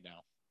 3-0 right now.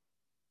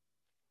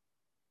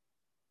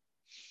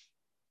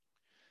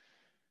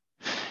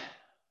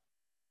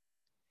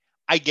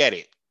 I get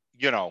it.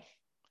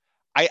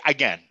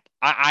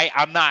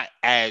 I'm not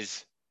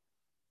as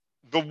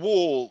the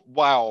wool,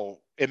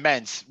 while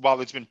immense,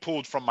 while it's been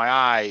pulled from my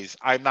eyes,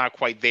 I'm not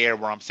quite there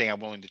where I'm saying I'm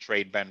willing to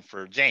trade Ben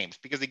for James.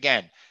 Because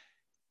again,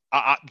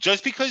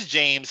 just because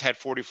James had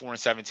 44 and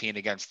 17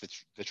 against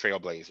the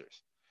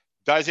Trailblazers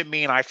doesn't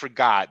mean I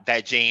forgot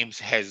that James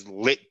has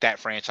lit that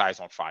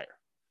franchise on fire.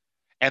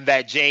 And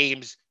that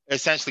James,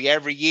 essentially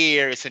every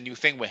year, it's a new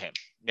thing with him.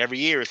 Every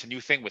year, it's a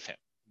new thing with him.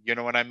 You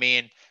know what I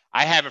mean?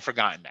 I haven't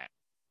forgotten that.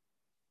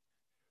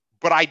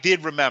 But I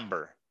did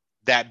remember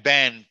that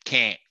Ben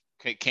can't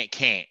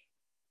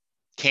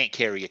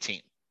carry a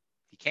team.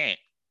 He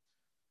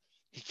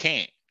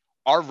can't.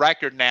 Our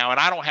record now, and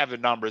I don't have the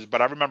numbers,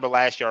 but I remember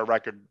last year our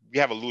record, we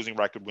have a losing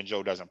record when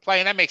Joe doesn't play,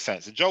 and that makes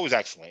sense. Joe is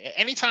excellent.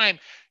 Anytime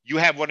you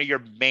have one of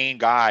your main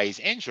guys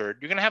injured,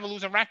 you're going to have a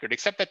losing record,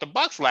 except that the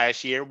Bucks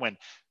last year, when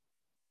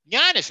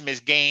Giannis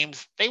missed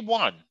games, they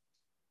won.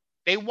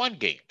 They won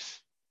games.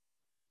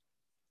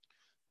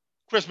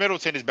 Chris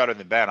Middleton is better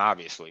than Ben,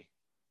 obviously.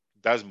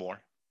 Does more.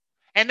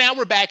 And now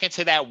we're back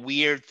into that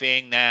weird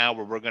thing now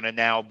where we're going to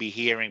now be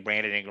hearing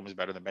Brandon Ingram is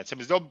better than Ben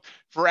Simmons. They'll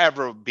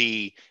forever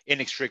be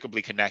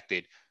inextricably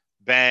connected.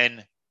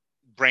 Ben,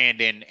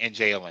 Brandon, and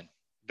Jalen.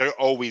 They'll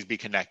always be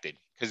connected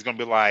because it's going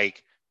to be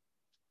like,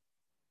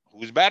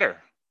 who's better?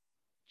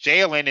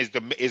 Jalen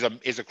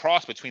is a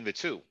cross between the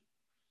two.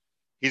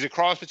 He's a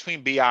cross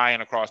between BI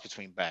and a cross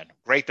between Ben.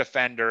 Great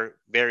defender,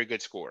 very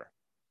good scorer.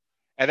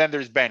 And then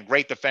there's Ben,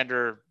 great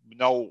defender,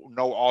 no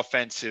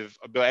offensive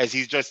ability, as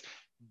he's just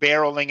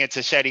barreling into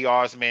Shetty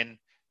Osman,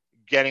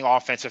 getting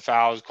offensive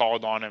fouls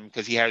called on him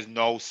because he has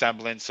no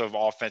semblance of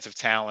offensive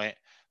talent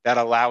that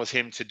allows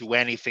him to do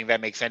anything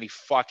that makes any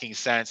fucking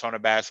sense on a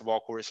basketball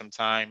court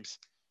sometimes.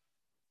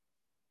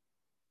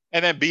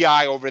 And then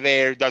BI over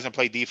there doesn't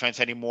play defense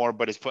anymore,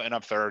 but is putting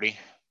up 30.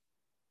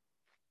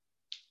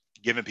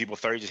 Giving people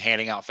 30, just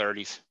handing out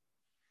 30s.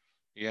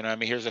 You know what I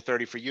mean? Here's a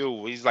 30 for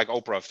you. He's like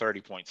Oprah of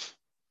 30 points.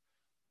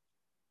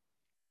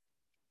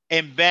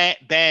 And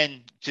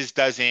Ben just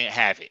doesn't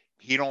have it.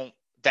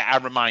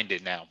 I'm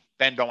reminded now.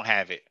 Ben don't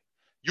have it.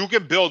 You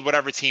can build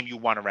whatever team you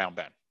want around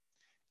Ben.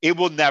 It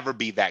will never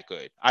be that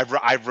good. I'm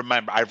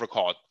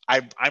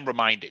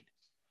reminded.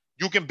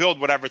 you can build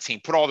whatever team,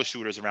 put all the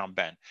shooters around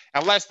Ben.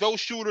 Unless those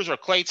shooters are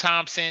Klay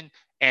Thompson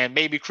and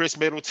maybe Chris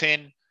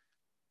Middleton,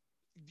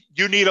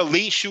 you need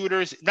elite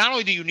shooters. Not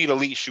only do you need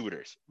elite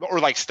shooters, or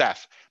like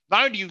Steph,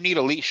 not only do you need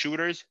elite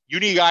shooters, you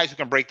need guys who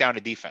can break down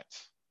the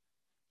defense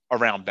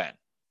around Ben.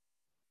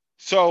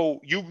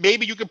 So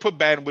maybe you can put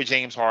Ben with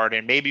James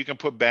Harden. Maybe you can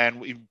put Ben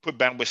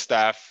with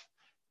Steph,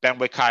 Ben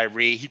with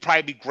Kyrie. He'd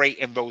probably be great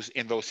in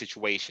those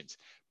situations.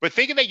 But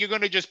thinking that you're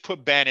going to just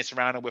put Ben and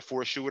surround him with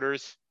 4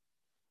 shooters,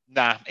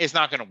 nah, it's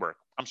not going to work.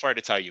 I'm sorry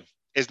to tell you,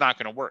 it's not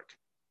going to work.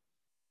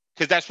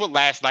 Because that's what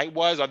last night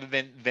was, other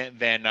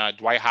than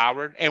Dwight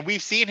Howard. And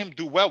we've seen him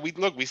do well.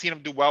 We've seen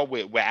him do well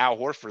with Al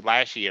Horford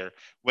last year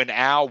when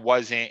Al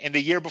wasn't, and the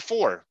year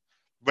before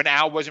when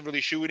Al wasn't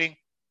really shooting.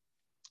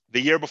 The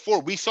year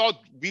before, we've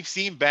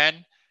seen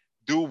Ben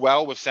do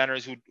well with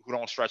centers who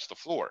don't stretch the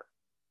floor,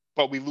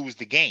 but we lose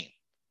the game.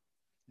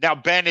 Now,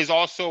 Ben has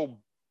also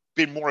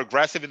been more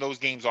aggressive in those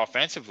games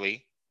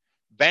offensively.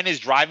 Ben is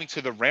driving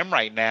to the rim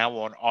right now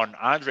on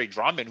Andre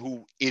Drummond,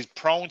 who is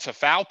prone to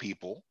foul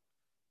people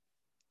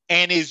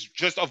and is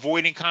just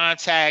avoiding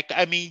contact.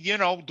 I mean,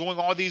 doing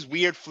all these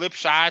weird flip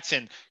shots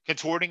and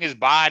contorting his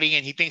body,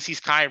 and he thinks he's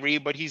Kyrie,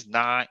 but he's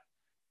not.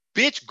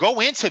 Bitch,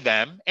 go into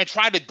them and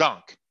try to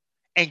dunk.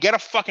 And get a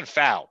fucking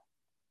foul.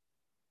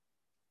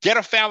 Get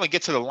a foul and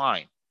get to the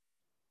line.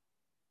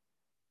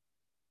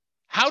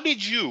 How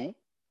could you?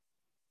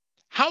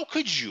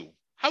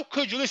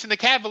 Listen, the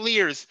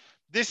Cavaliers,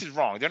 this is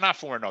wrong. They're not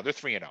 4-0. They're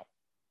 3-0.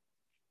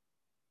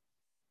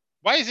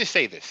 Why does it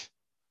say this?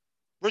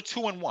 We're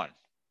 2-1.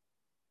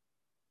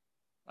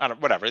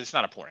 Whatever. It's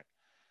not important.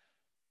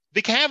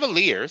 The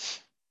Cavaliers,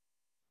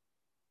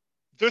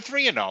 they're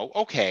 3-0.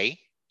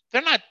 Okay.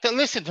 They're not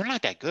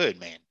that good,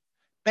 man.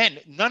 Man,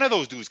 none of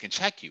those dudes can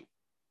check you.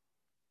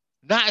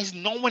 There's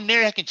no one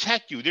there that can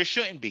check you. There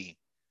shouldn't be.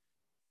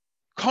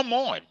 Come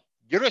on.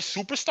 You're a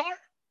superstar?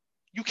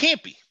 You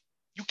can't be.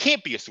 You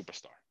can't be a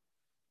superstar.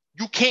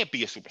 You can't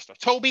be a superstar.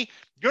 Toby,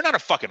 you're not a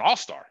fucking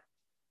all-star.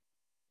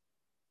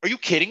 Are you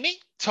kidding me,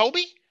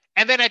 Toby?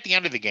 And then at the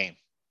end of the game,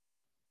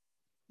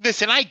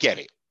 listen, I get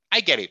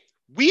it.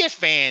 We as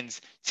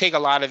fans take a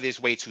lot of this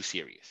way too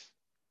serious.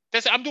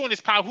 I'm doing this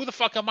power. Who the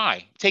fuck am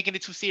I? Taking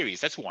it too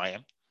serious. That's who I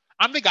am.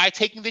 I'm the guy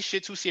taking this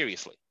shit too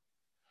seriously.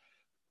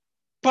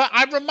 But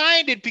I'm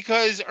reminded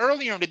because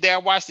earlier in the day, I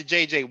watched the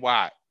J.J.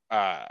 Watt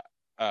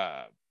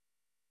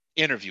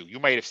interview. You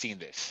might have seen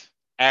this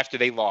after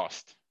they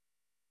lost,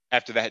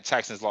 after the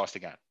Texans lost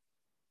again.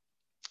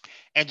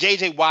 And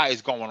J.J. Watt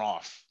is going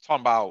off,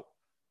 talking about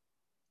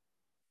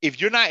if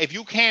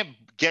you can't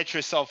get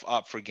yourself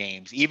up for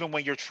games, even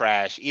when you're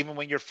trash, even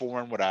when you're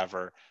foreign,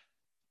 whatever,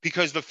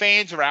 because the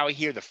fans are out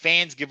here. The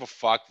fans give a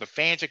fuck. The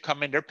fans are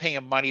coming. They're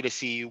paying money to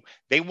see you.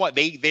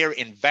 They're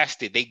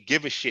invested. They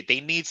give a shit. They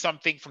need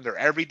something from their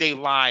everyday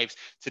lives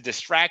to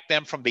distract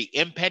them from the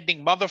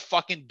impending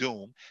motherfucking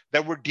doom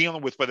that we're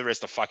dealing with, whether it's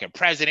the fucking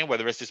president,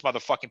 whether it's this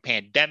motherfucking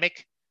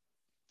pandemic,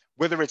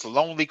 whether it's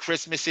lonely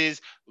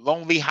Christmases,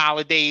 lonely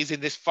holidays in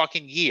this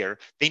fucking year.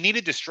 They need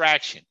a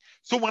distraction.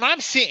 So when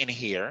I'm sitting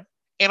here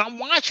and I'm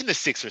watching the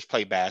Sixers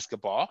play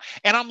basketball,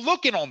 and I'm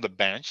looking on the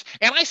bench,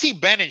 and I see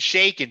Ben and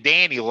Shake and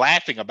Danny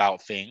laughing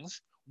about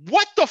things.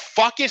 What the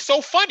fuck is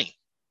so funny?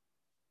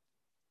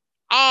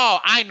 Oh,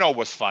 I know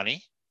what's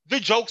funny.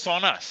 The joke's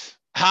on us.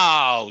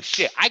 Oh,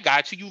 shit. I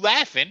got you. You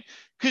laughing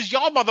because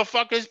y'all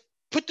motherfuckers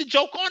put the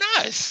joke on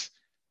us.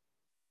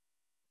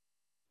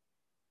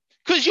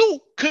 Because you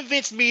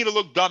convinced me to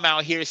look dumb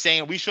out here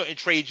saying we shouldn't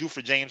trade you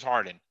for James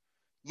Harden.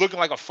 Looking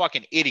like a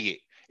fucking idiot.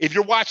 If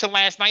you're watching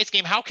last night's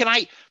game,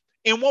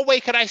 in what way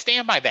could I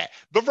stand by that?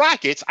 The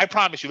Rockets, I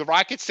promise you, the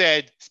Rockets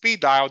said, speed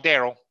dial,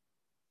 Daryl.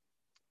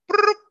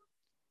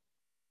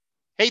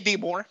 Hey, D.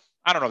 Moore.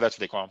 I don't know if that's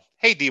what they call him.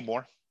 Hey, D.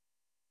 Moore.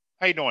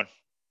 How you doing?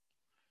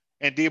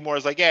 And D. Moore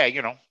is like, yeah,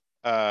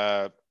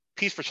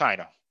 peace for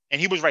China.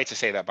 And he was right to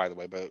say that, by the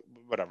way, but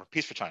whatever.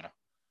 Peace for China.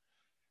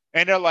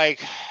 And they're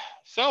like,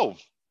 so,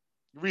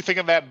 you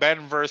rethinking that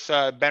Ben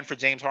for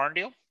James Harden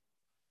deal?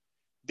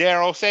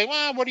 Daryl say,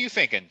 well, what are you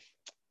thinking?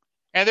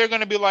 And they're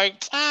going to be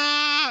like,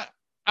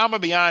 I'm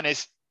going to be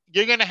honest.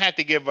 You're going to have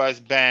to give us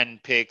Ben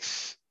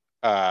picks,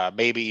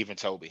 maybe even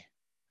Toby.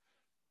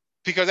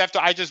 Because after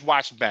I just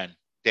watched Ben,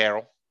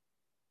 Daryl,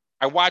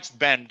 I watched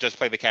Ben just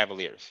play the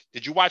Cavaliers.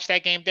 Did you watch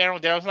that game,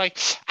 Daryl? Daryl's like,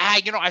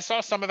 I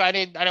saw some of it. I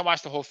didn't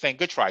watch the whole thing.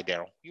 Good try,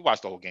 Daryl. You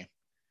watched the whole game.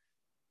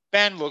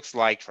 Ben looks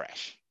like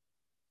trash.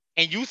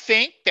 And you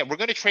think that we're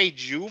going to trade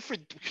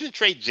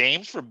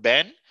James for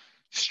Ben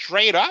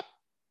straight up?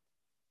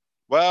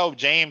 Well,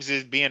 James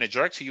is being a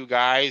jerk to you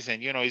guys.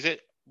 And,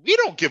 we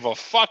don't give a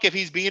fuck if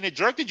he's being a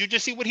jerk. Did you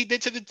just see what he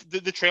did to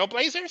the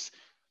Trailblazers?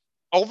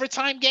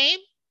 Overtime game?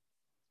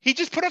 He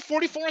just put up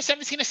 44 and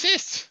 17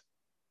 assists.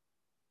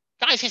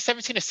 Guys, he has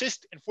 17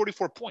 assists and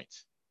 44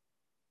 points.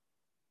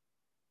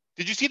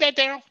 Did you see that,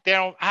 Daryl?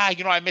 Daryl,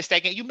 I missed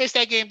that game. You missed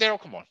that game,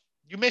 Daryl? Come on.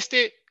 You missed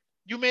it?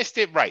 You missed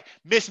it? Right.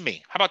 Miss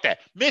me. How about that?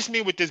 Miss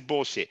me with this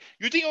bullshit.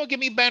 You think you'll give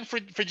me Ben for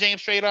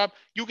James straight up?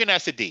 You can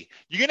ask a D.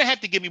 You're going to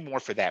have to give me more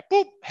for that.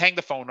 Boop. Hang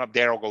the phone up.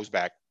 Daryl goes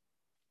back.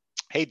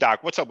 Hey,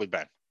 Doc, what's up with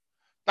Ben?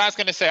 Scott's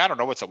gonna say, I don't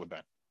know what's up with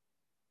Ben.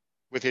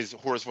 With his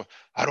hoarse voice,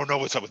 I don't know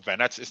what's up with Ben.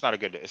 It's not a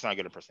good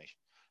impersonation.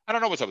 I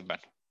don't know what's up with Ben.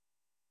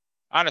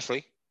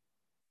 Honestly.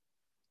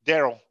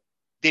 Daryl,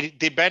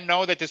 did Ben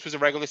know that this was a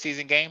regular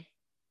season game?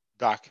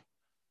 Doc.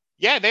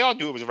 Yeah, they all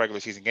knew it was a regular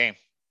season game.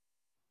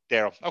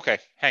 Daryl. Okay,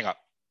 hang up.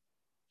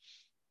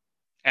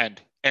 End.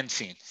 End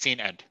scene. Scene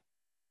end.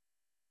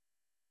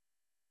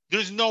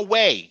 There's no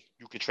way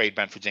you could trade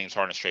Ben for James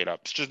Harden straight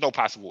up. It's just no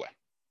possible way.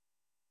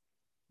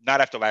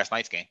 Not after last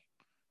night's game.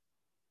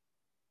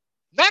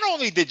 Not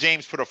only did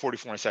James put up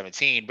 44 and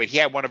 17, but he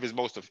had one of his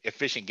most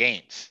efficient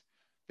games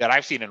that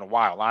I've seen in a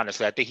while,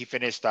 honestly. I think he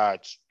finished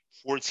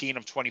 14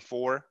 of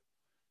 24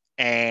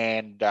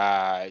 and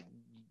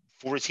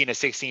 14 of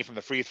 16 from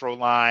the free throw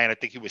line. I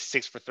think he was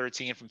 6 for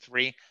 13 from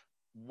 3.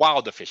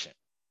 Wild efficient.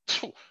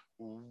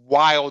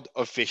 Wild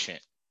efficient.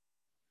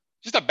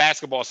 Just a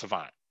basketball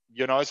savant.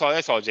 You know,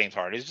 that's all James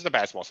Harden is. Just a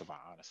basketball savant,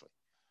 honestly.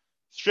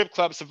 Strip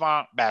club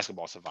savant,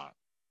 basketball savant.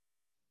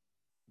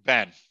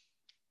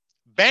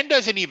 Ben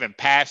doesn't even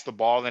pass the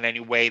ball in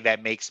any way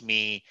that makes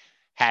me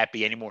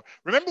happy anymore.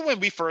 Remember when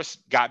we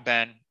first got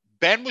Ben?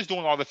 Ben was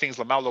doing all the things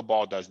LaMelo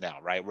Ball does now,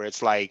 right? Where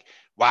it's like,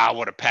 wow,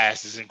 what a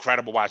pass. This is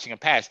incredible watching him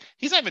pass.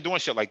 He's not even doing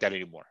shit like that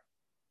anymore.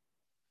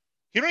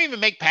 He don't even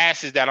make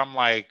passes that I'm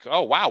like,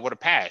 oh, wow, what a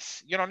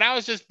pass. You know, now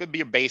it's just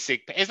be a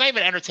basic. It's not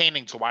even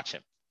entertaining to watch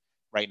him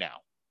right now.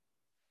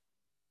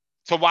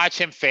 To watch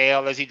him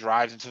fail as he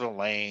drives into the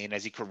lane,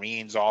 as he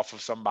careens off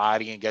of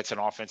somebody and gets an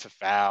offensive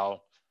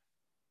foul.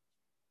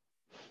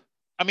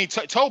 I mean,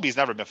 Toby's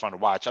never been fun to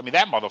watch. I mean,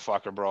 that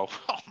motherfucker, bro.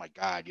 Oh, my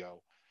God,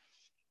 yo.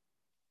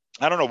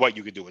 I don't know what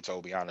you could do with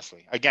Toby,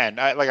 honestly. Again,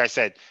 like I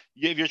said,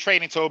 if you're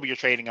trading Toby, you're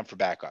trading him for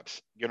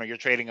backups. You know, you're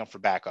trading him for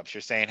backups.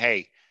 You're saying,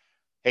 hey,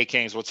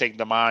 Kings, we'll take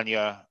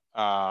Nemanja.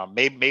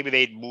 Maybe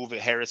they'd move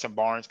Harrison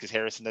Barnes because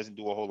Harrison doesn't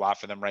do a whole lot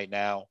for them right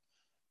now.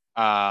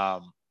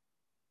 But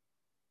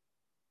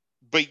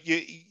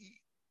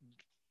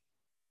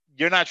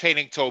you're not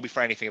trading Toby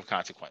for anything of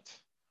consequence.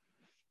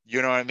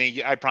 You know what I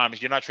mean? I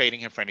promise you're not trading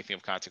him for anything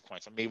of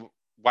consequence. I mean,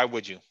 why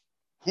would you?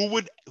 Who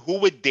would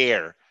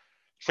dare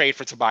trade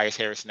for Tobias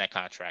Harris in that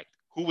contract?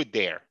 Who would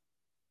dare?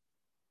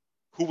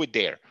 Who would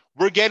dare?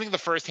 We're getting the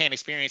firsthand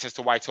experience as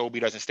to why Toby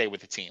doesn't stay with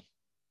the team.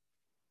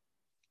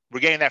 We're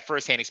getting that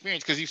firsthand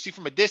experience because you see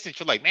from a distance,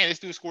 you're like, man, this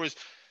dude scores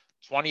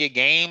 20 a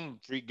game,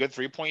 good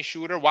 3-point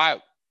shooter. Why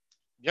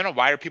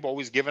are people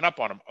always giving up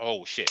on him?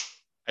 Oh, shit.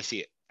 I see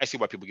it. I see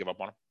why people give up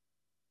on him.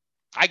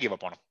 I give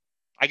up on him.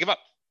 I give up.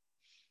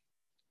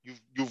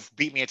 You've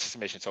beat me into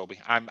submission, Toby.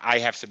 I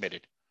have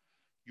submitted.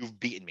 You've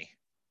beaten me.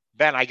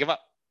 Ben, I give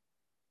up.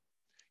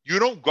 You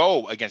don't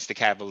go against the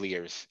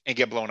Cavaliers and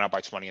get blown out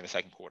by 20 in the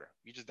second quarter.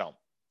 You just don't.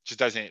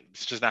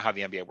 It's just not how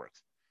the NBA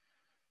works.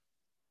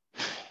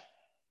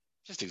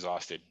 Just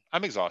exhausted.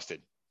 I'm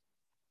exhausted.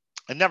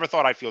 I never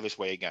thought I'd feel this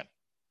way again.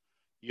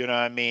 You know what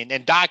I mean?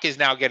 And Doc is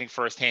now getting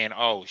firsthand,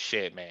 oh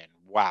shit, man.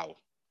 Wow.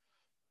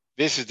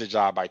 This is the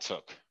job I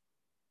took.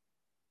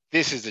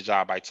 This is the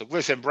job I took.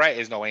 Listen, Brett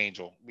is no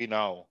angel. We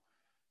know.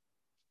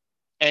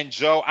 And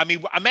Joe, I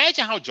mean,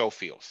 imagine how Joe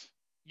feels.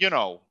 You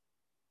know,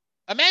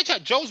 imagine how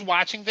Joe's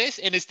watching this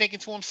and is thinking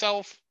to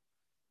himself,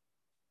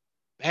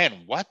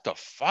 man, what the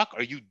fuck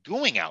are you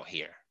doing out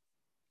here?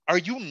 Are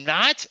you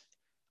not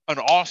an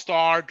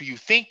all-star? Don't you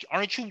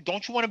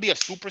want to be a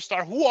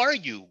superstar? Who are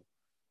you?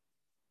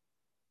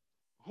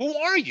 Who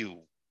are you?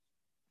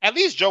 At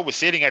least Joe was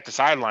sitting at the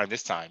sideline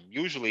this time.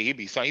 Usually he'd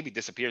be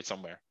disappeared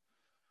somewhere.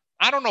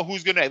 I don't know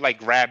who's gonna like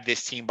grab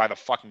this team by the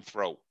fucking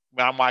throat.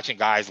 When I'm watching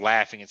guys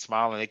laughing and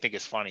smiling, they think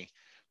it's funny.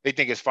 They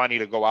think it's funny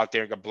to go out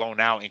there and get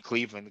blown out in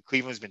Cleveland.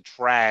 Cleveland's been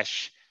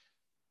trash.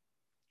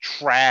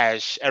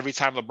 Every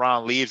time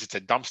LeBron leaves, it's a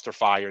dumpster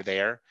fire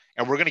there.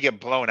 And we're gonna get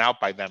blown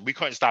out by them. We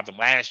couldn't stop them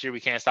last year. We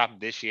can't stop them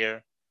this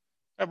year.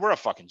 And we're a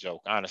fucking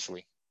joke,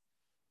 honestly.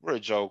 We're a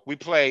joke. We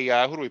play,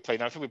 who do we play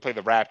now? I think we play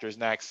the Raptors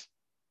next.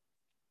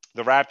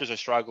 The Raptors are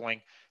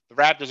struggling. The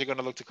Raptors are going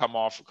to look to come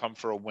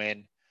for a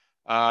win.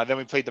 Then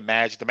we played the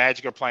Magic. The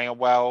Magic are playing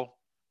well.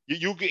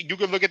 You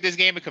can look at this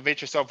game and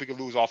convince yourself we could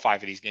lose all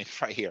 5 of these games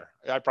right here.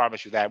 I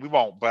promise you that. We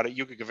won't, but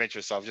you can convince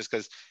yourself just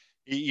because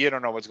you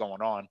don't know what's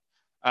going on.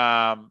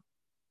 I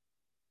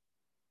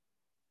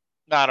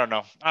don't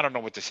know. I don't know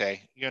what to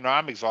say. You know,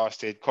 I'm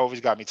exhausted.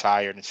 COVID's got me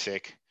tired and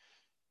sick.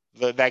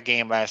 That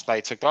game last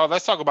night took. Oh,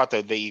 let's talk about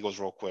the Eagles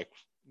real quick.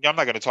 I'm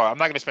not going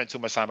to spend too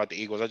much time about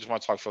the Eagles. I just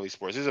want to talk Philly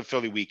sports. This is a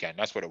Philly weekend.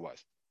 That's what it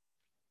was.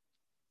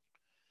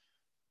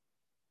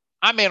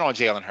 I'm in on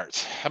Jalen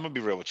Hurts. I'm going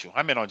to be real with you.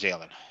 I'm in on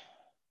Jalen.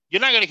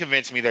 You're not going to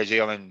convince me that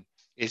Jalen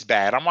is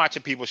bad. I'm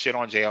watching people shit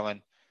on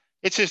Jalen.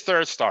 It's his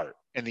third start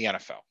in the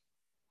NFL.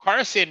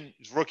 Carson's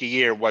rookie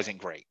year wasn't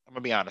great. I'm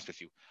going to be honest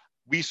with you.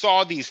 We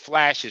saw these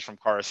flashes from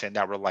Carson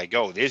that were like,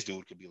 yo, this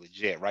dude could be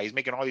legit, right? He's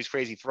making all these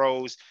crazy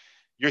throws.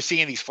 You're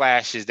seeing these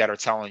flashes that are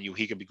telling you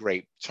he could be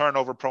great.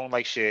 Turnover prone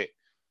like shit,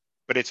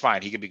 but it's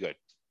fine. He could be good.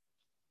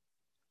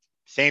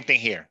 Same thing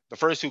here. The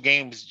first 2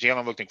 games,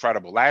 Jalen looked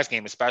incredible. Last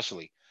game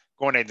especially,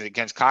 going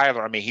against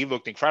Kyler, I mean, he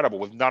looked incredible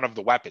with none of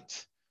the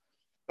weapons.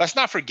 Let's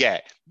not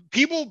forget.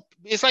 People,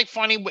 it's like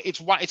funny.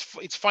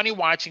 It's funny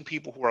watching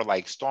people who are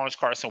like staunch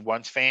Carson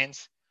Wentz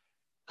fans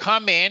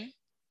come in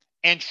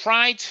and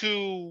try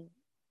to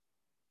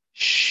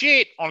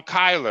shit on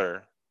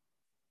Kyler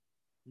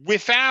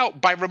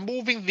by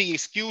removing the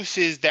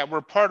excuses that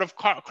were part of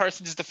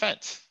Carson's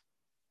defense.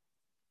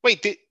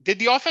 Wait, did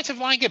the offensive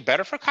line get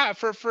better for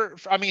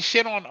I mean,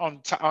 shit on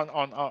I'm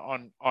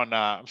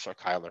sorry,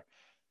 Kyler.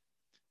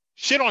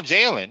 Shit on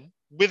Jalen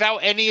without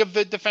any of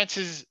the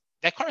defenses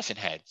that Carson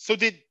had. So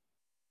did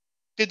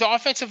the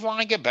offensive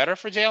line get better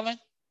for Jalen?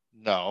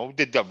 No.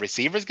 Did the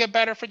receivers get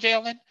better for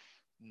Jalen?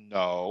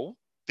 No.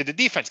 Did the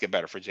defense get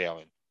better for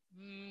Jalen?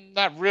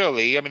 Not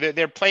really. I mean,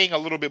 they're playing a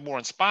little bit more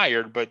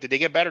inspired, but did they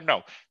get better?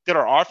 No. Did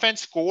our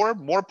offense score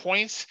more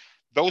points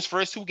those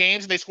first two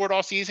games than they scored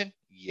all season?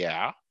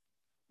 Yeah.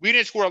 We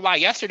didn't score a lot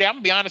yesterday. I'm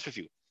going to be honest with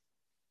you.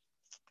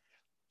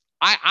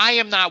 I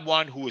am not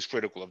one who is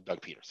critical of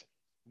Doug Peterson.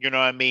 You know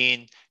what I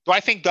mean? Do I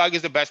think Doug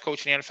is the best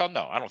coach in the NFL?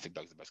 No, I don't think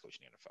Doug's the best coach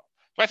in the NFL.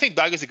 Do I think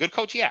Doug is a good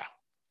coach? Yeah.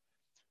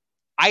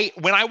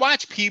 When I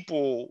watch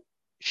people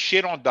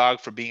shit on Doug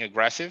for being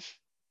aggressive,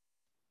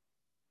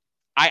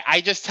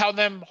 I just tell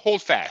them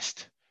hold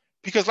fast.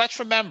 Because let's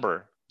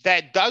remember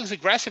that Doug's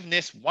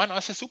aggressiveness won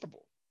us a Super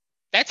Bowl.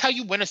 That's how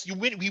you win us.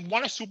 We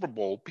won a Super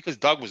Bowl because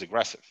Doug was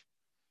aggressive.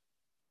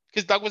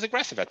 Because Doug was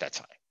aggressive at that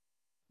time.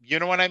 You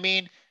know what I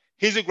mean?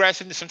 His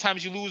aggressiveness,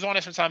 sometimes you lose on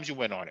it, sometimes you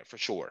win on it, for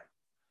sure.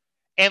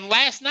 And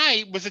last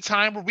night was a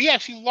time where we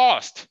actually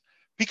lost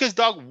because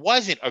Doug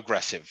wasn't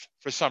aggressive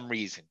for some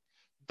reason.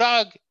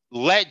 Doug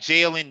let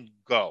Jalen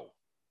go.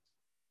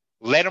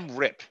 Let him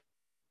rip.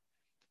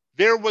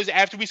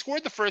 After we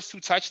scored the first two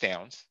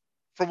touchdowns,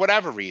 for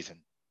whatever reason,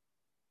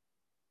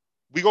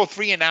 we go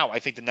 3 and out, I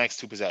think, the next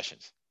two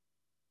possessions,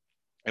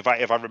 if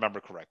I remember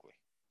correctly.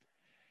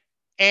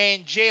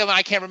 And Jalen,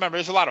 I can't remember.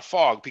 There's a lot of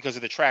fog because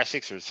of the trash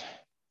Sixers.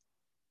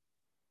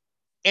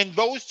 And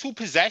those two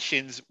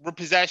possessions were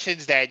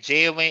possessions that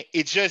Jalen,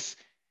 it's just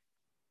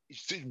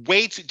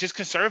way too just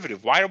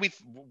conservative.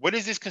 What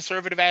is this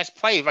conservative ass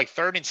play? Like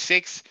 3rd and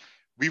 6,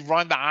 we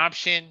run the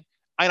option.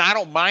 And I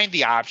don't mind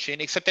the option,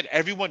 except that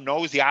everyone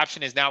knows the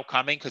option is now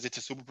coming because it's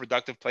a super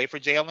productive play for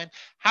Jalen.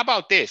 How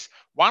about this?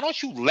 Why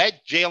don't you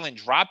let Jalen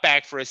drop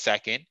back for a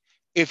second?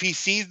 If he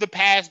sees the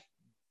pass,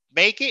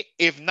 make it.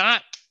 If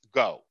not,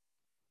 go.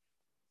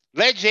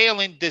 Let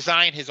Jalen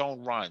design his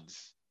own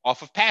runs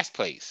off of pass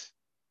plays.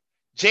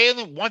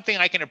 Jalen, one thing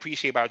I can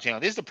appreciate about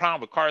Jalen, this is the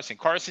problem with Carson.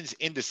 Carson's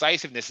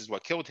indecisiveness is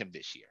what killed him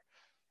this year.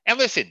 And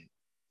listen,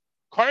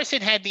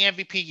 Carson had the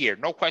MVP year,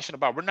 no question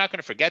about it. We're not going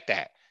to forget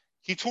that.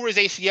 He tore his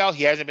ACL.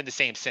 He hasn't been the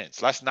same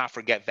since. Let's not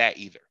forget that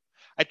either.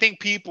 I think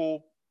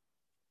people,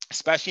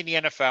 especially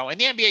in the NFL and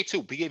the NBA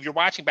too, if you're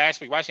watching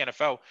basketball, you're watching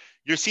NFL,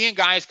 you're seeing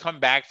guys come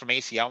back from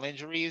ACL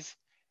injuries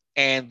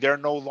and they're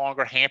no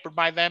longer hampered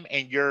by them,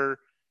 and you're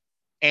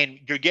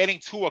getting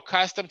too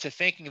accustomed to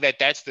thinking that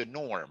that's the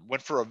norm, when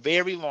for a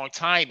very long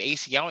time,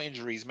 ACL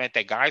injuries meant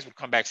that guys would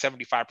come back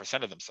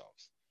 75% of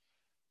themselves.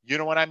 You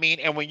know what I mean?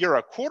 And when you're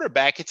a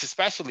quarterback, it's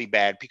especially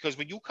bad because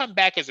when you come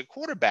back as a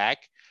quarterback,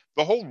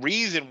 the whole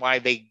reason why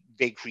they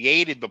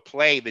created the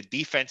play, the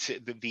defenseless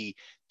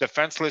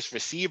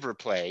receiver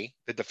play,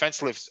 the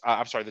defenseless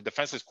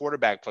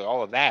quarterback play,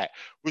 all of that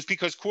was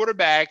because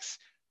quarterbacks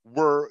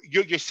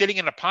you're sitting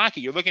in a pocket,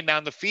 you're looking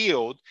down the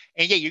field,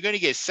 and yeah, you're going to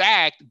get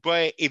sacked.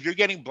 But if you're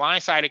getting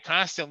blindsided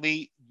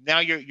constantly, now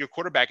your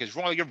quarterback is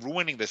wrong. You're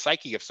ruining the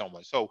psyche of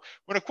someone. So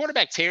when a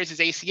quarterback tears his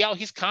ACL,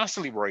 he's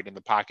constantly worried in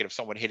the pocket of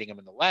someone hitting him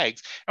in the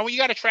legs. And when you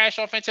got a trash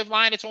offensive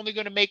line, it's only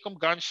going to make them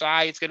gun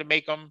shy. It's going to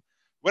make them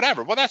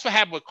whatever. Well, that's what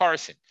happened with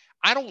Carson.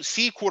 I don't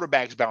see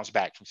quarterbacks bounce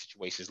back from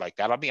situations like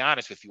that. I'll be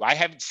honest with you. I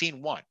haven't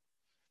seen one.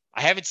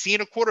 I haven't seen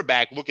a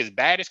quarterback look as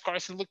bad as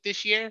Carson looked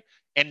this year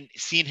and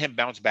seen him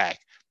bounce back.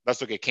 Let's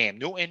look at Cam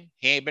Newton.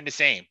 He ain't been the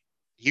same.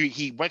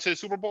 He went to the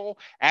Super Bowl.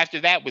 After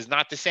that was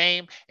not the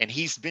same, and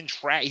he's been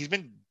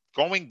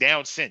going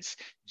down since.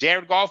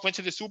 Jared Goff went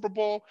to the Super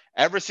Bowl.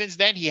 Ever since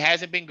then, he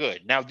hasn't been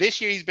good. Now, this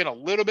year, he's been a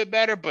little bit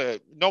better,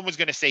 but no one's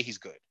going to say he's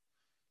good.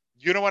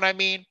 You know what I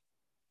mean?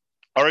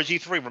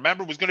 RG3,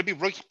 remember, was going to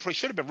be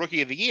should have been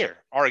rookie of the year,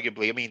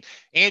 arguably. I mean,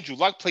 Andrew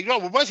Luck played,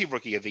 was he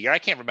rookie of the year? I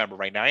can't remember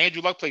right now.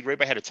 Andrew Luck played great,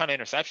 but had a ton of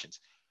interceptions.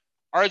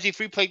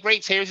 RG3 played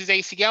great, tears his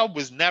ACL,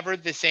 was never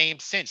the same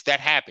since. That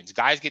happens.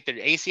 Guys get their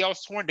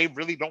ACLs torn, they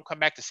really don't come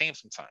back the same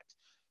sometimes.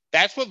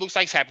 That's what looks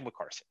like's happened with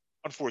Carson,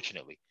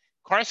 unfortunately.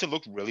 Carson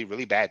looked really,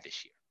 really bad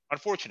this year,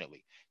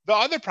 unfortunately. The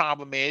other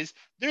problem is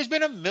there's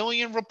been a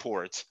million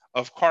reports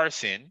of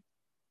Carson,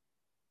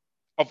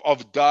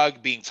 of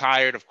Doug being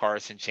tired of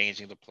Carson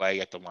changing the play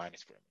at the line of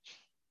scrimmage,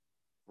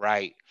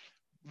 right?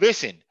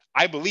 Listen,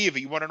 I believe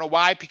it. You want to know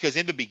why? Because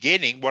in the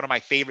beginning, one of my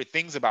favorite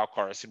things about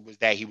Carson was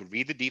that he would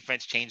read the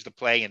defense, change the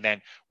play, and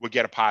then would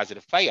get a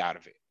positive play out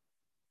of it.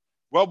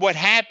 Well, what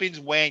happens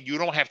when you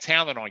don't have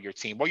talent on your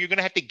team? Well, you're going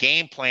to have to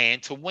game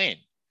plan to win.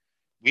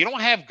 We don't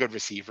have good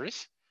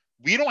receivers.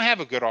 We don't have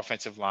a good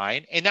offensive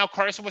line. And now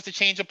Carson wants to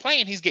change the play,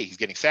 and he's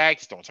getting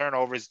sacked, he's throwing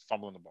turnovers,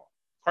 fumbling the ball.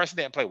 Carson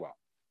didn't play well.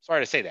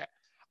 Sorry to say that.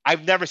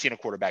 I've never seen a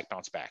quarterback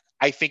bounce back.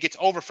 I think it's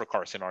over for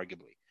Carson,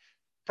 arguably.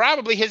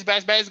 Probably his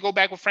best bet is to go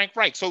back with Frank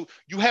Reich. So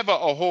you have a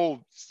whole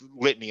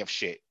litany of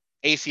shit.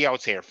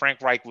 ACL tear,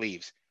 Frank Reich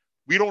leaves.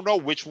 We don't know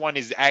which one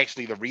is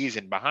actually the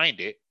reason behind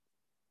it.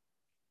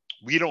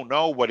 We don't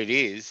know what it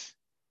is.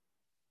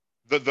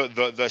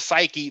 The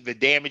psyche, the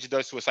damage it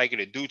does to a psyche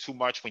to do too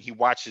much when he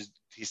watches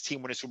his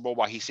team win a Super Bowl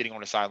while he's sitting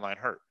on the sideline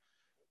hurt.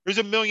 There's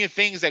a million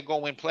things that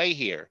go in play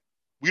here.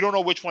 We don't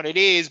know which one it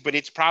is, but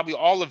it's probably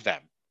all of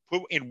them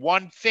put in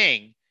one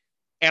thing.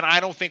 And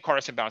I don't think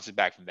Carson bounces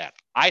back from that.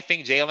 I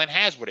think Jalen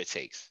has what it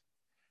takes.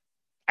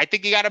 I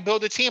think you got to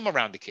build a team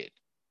around the kid.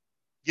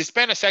 You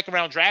spend a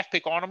second-round draft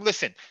pick on him.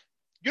 Listen,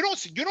 you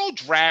don't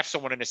draft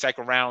someone in the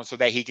second round so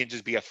that he can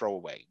just be a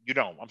throwaway. You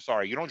don't. I'm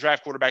sorry. You don't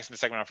draft quarterbacks in the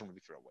second round for him to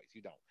be throwaways.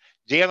 You don't.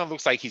 Jalen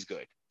looks like he's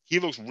good. He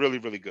looks really,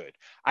 really good.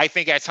 I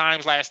think at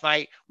times last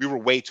night, we were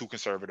way too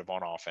conservative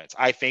on offense.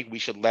 I think we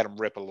should let him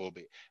rip a little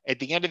bit. At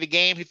the end of the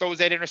game, he throws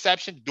that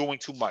interception, doing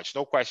too much.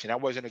 No question.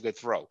 That wasn't a good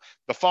throw.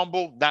 The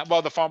fumble, that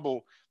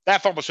fumble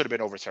should have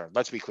been overturned.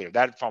 Let's be clear.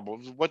 That fumble,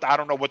 I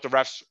don't know what the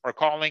refs are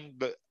calling,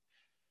 but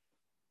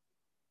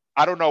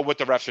I don't know what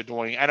the refs are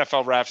doing.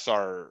 NFL refs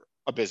are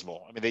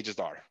abysmal. I mean, they just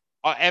are.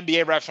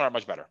 NBA refs aren't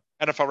much better.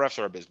 NFL refs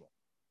are abysmal.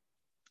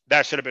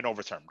 That should have been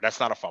overturned.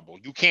 That's not a fumble.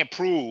 You can't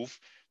prove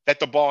that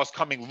the ball is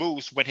coming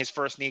loose when his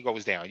first knee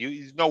goes down.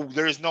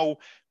 There's no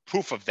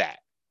proof of that.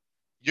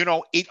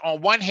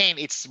 On one hand,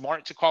 it's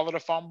smart to call it a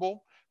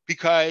fumble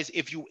because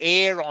if you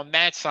err on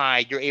that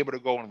side, you're able to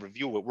go and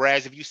review it.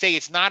 Whereas if you say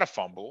it's not a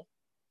fumble,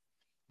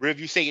 if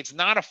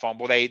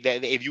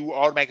you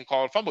automatically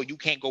call it a fumble, you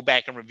can't go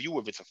back and review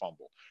if it's a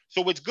fumble.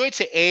 So it's good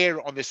to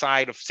err on the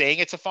side of saying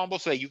it's a fumble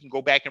so that you can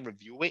go back and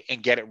review it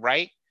and get it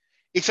right.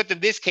 Except in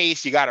this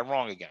case, you got it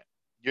wrong again,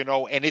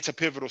 and it's a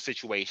pivotal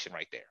situation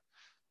right there.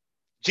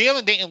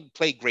 Jalen didn't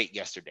play great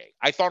yesterday.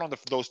 I thought on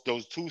those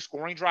two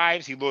scoring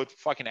drives, he looked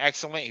fucking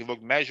excellent. He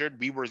looked measured.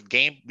 We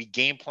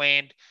game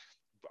planned,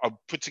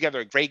 put together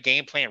a great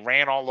game plan,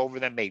 ran all over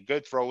them, made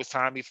good throws,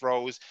 timely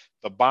throws.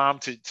 The bomb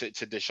to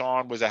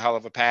Deshaun was a hell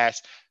of a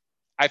pass.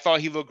 I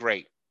thought he looked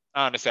great.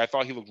 Honestly, I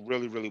thought he looked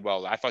really, really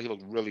well. I thought he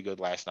looked really good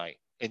last night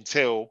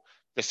until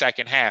the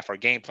second half. Our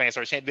game plan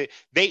started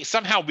changing.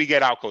 Somehow we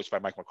get outcoached by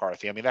Mike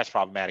McCarthy. I mean, that's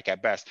problematic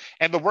at best.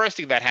 And the worst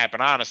thing that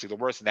happened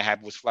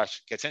was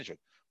Fletcher gets injured.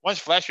 Once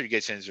Fletcher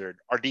gets injured,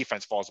 our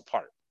defense falls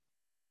apart.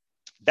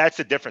 That's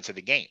the difference of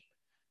the game.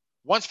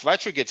 Once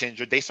Fletcher gets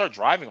injured, they start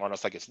driving on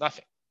us like it's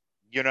nothing.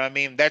 You know what I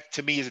mean? That,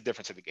 to me, is the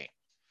difference of the game.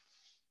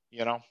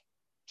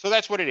 So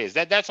that's what it is.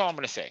 That's all I'm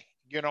going to say.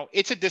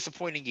 It's a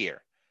disappointing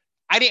year.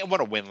 I didn't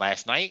want to win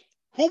last night.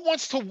 Who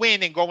wants to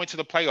win and go into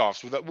the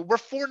playoffs? We're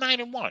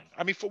 4-9-1.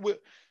 I mean,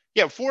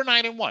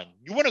 4-9-1.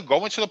 You want to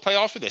go into the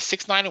playoffs with a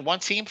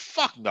 6-9-1 team?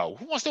 Fuck no.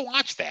 Who wants to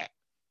watch that?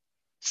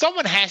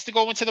 Someone has to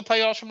go into the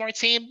playoffs from our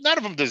team. None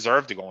of them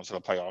deserve to go into the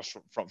playoffs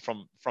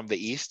from the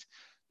East.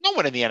 No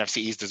one in the NFC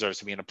East deserves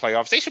to be in the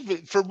playoffs. They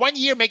should, for 1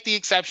 year, make the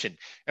exception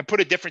and put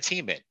a different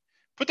team in.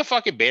 Put the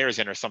fucking Bears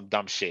in or some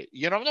dumb shit.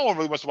 No one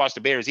really wants to watch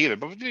the Bears either,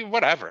 but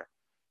whatever.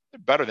 They're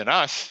better than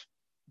us.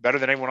 Better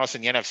than everyone else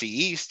in the NFC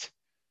East.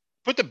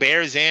 Put the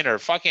Bears in or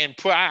fucking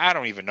put, I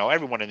don't even know.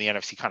 Everyone in the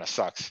NFC kind of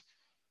sucks.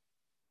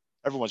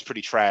 Everyone's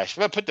pretty trash.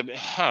 But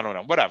I don't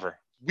know, whatever.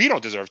 We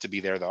don't deserve to be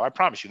there, though. I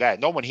promise you that.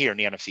 No one here in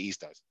the NFC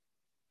East does.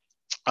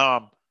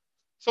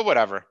 So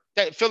whatever.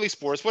 That Philly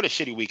sports, what a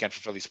shitty weekend for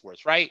Philly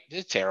sports, right?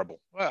 It's terrible.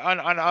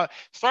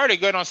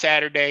 Started good on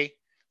Saturday.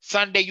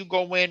 Sunday, you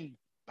go in,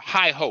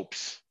 high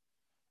hopes.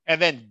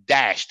 And then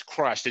dashed,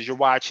 crushed as you're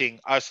watching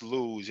us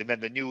lose. And then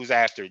the news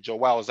after,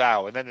 Joel's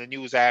out. And then the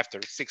news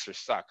after, Sixers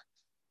suck.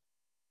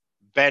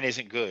 Ben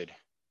isn't good.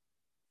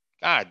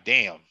 God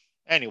damn.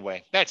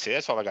 Anyway, that's it.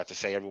 That's all I got to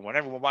say, everyone.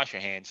 Everyone wash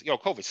your hands. Yo,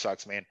 COVID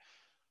sucks, man.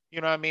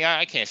 You know what I mean?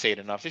 I can't say it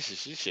enough.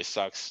 This just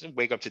sucks.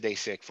 Wake up today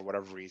sick for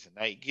whatever reason.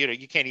 You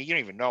don't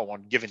even know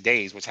on given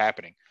days what's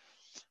happening.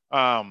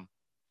 Wash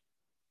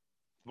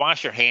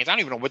your hands. I don't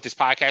even know what this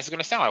podcast is going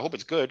to sound like. I hope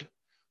it's good.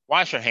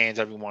 Wash your hands,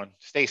 everyone.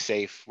 Stay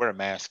safe. Wear a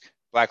mask.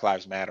 Black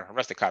Lives Matter.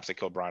 Arrest the cops that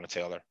killed Breonna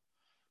Taylor.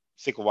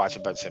 Sick of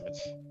watching Ben Simmons.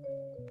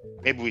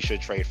 Maybe we should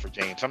trade for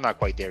James. I'm not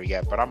quite there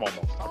yet, but I'm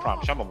almost. I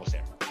promise you, I'm almost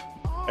there.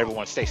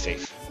 Everyone, stay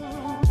safe.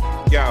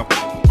 Yo.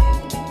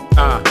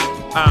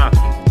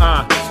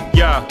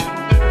 Yo.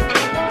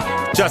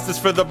 Justice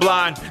for the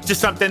blind. Just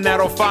something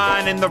that'll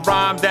find in the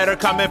rhyme that are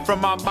coming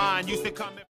from my mind. Used to come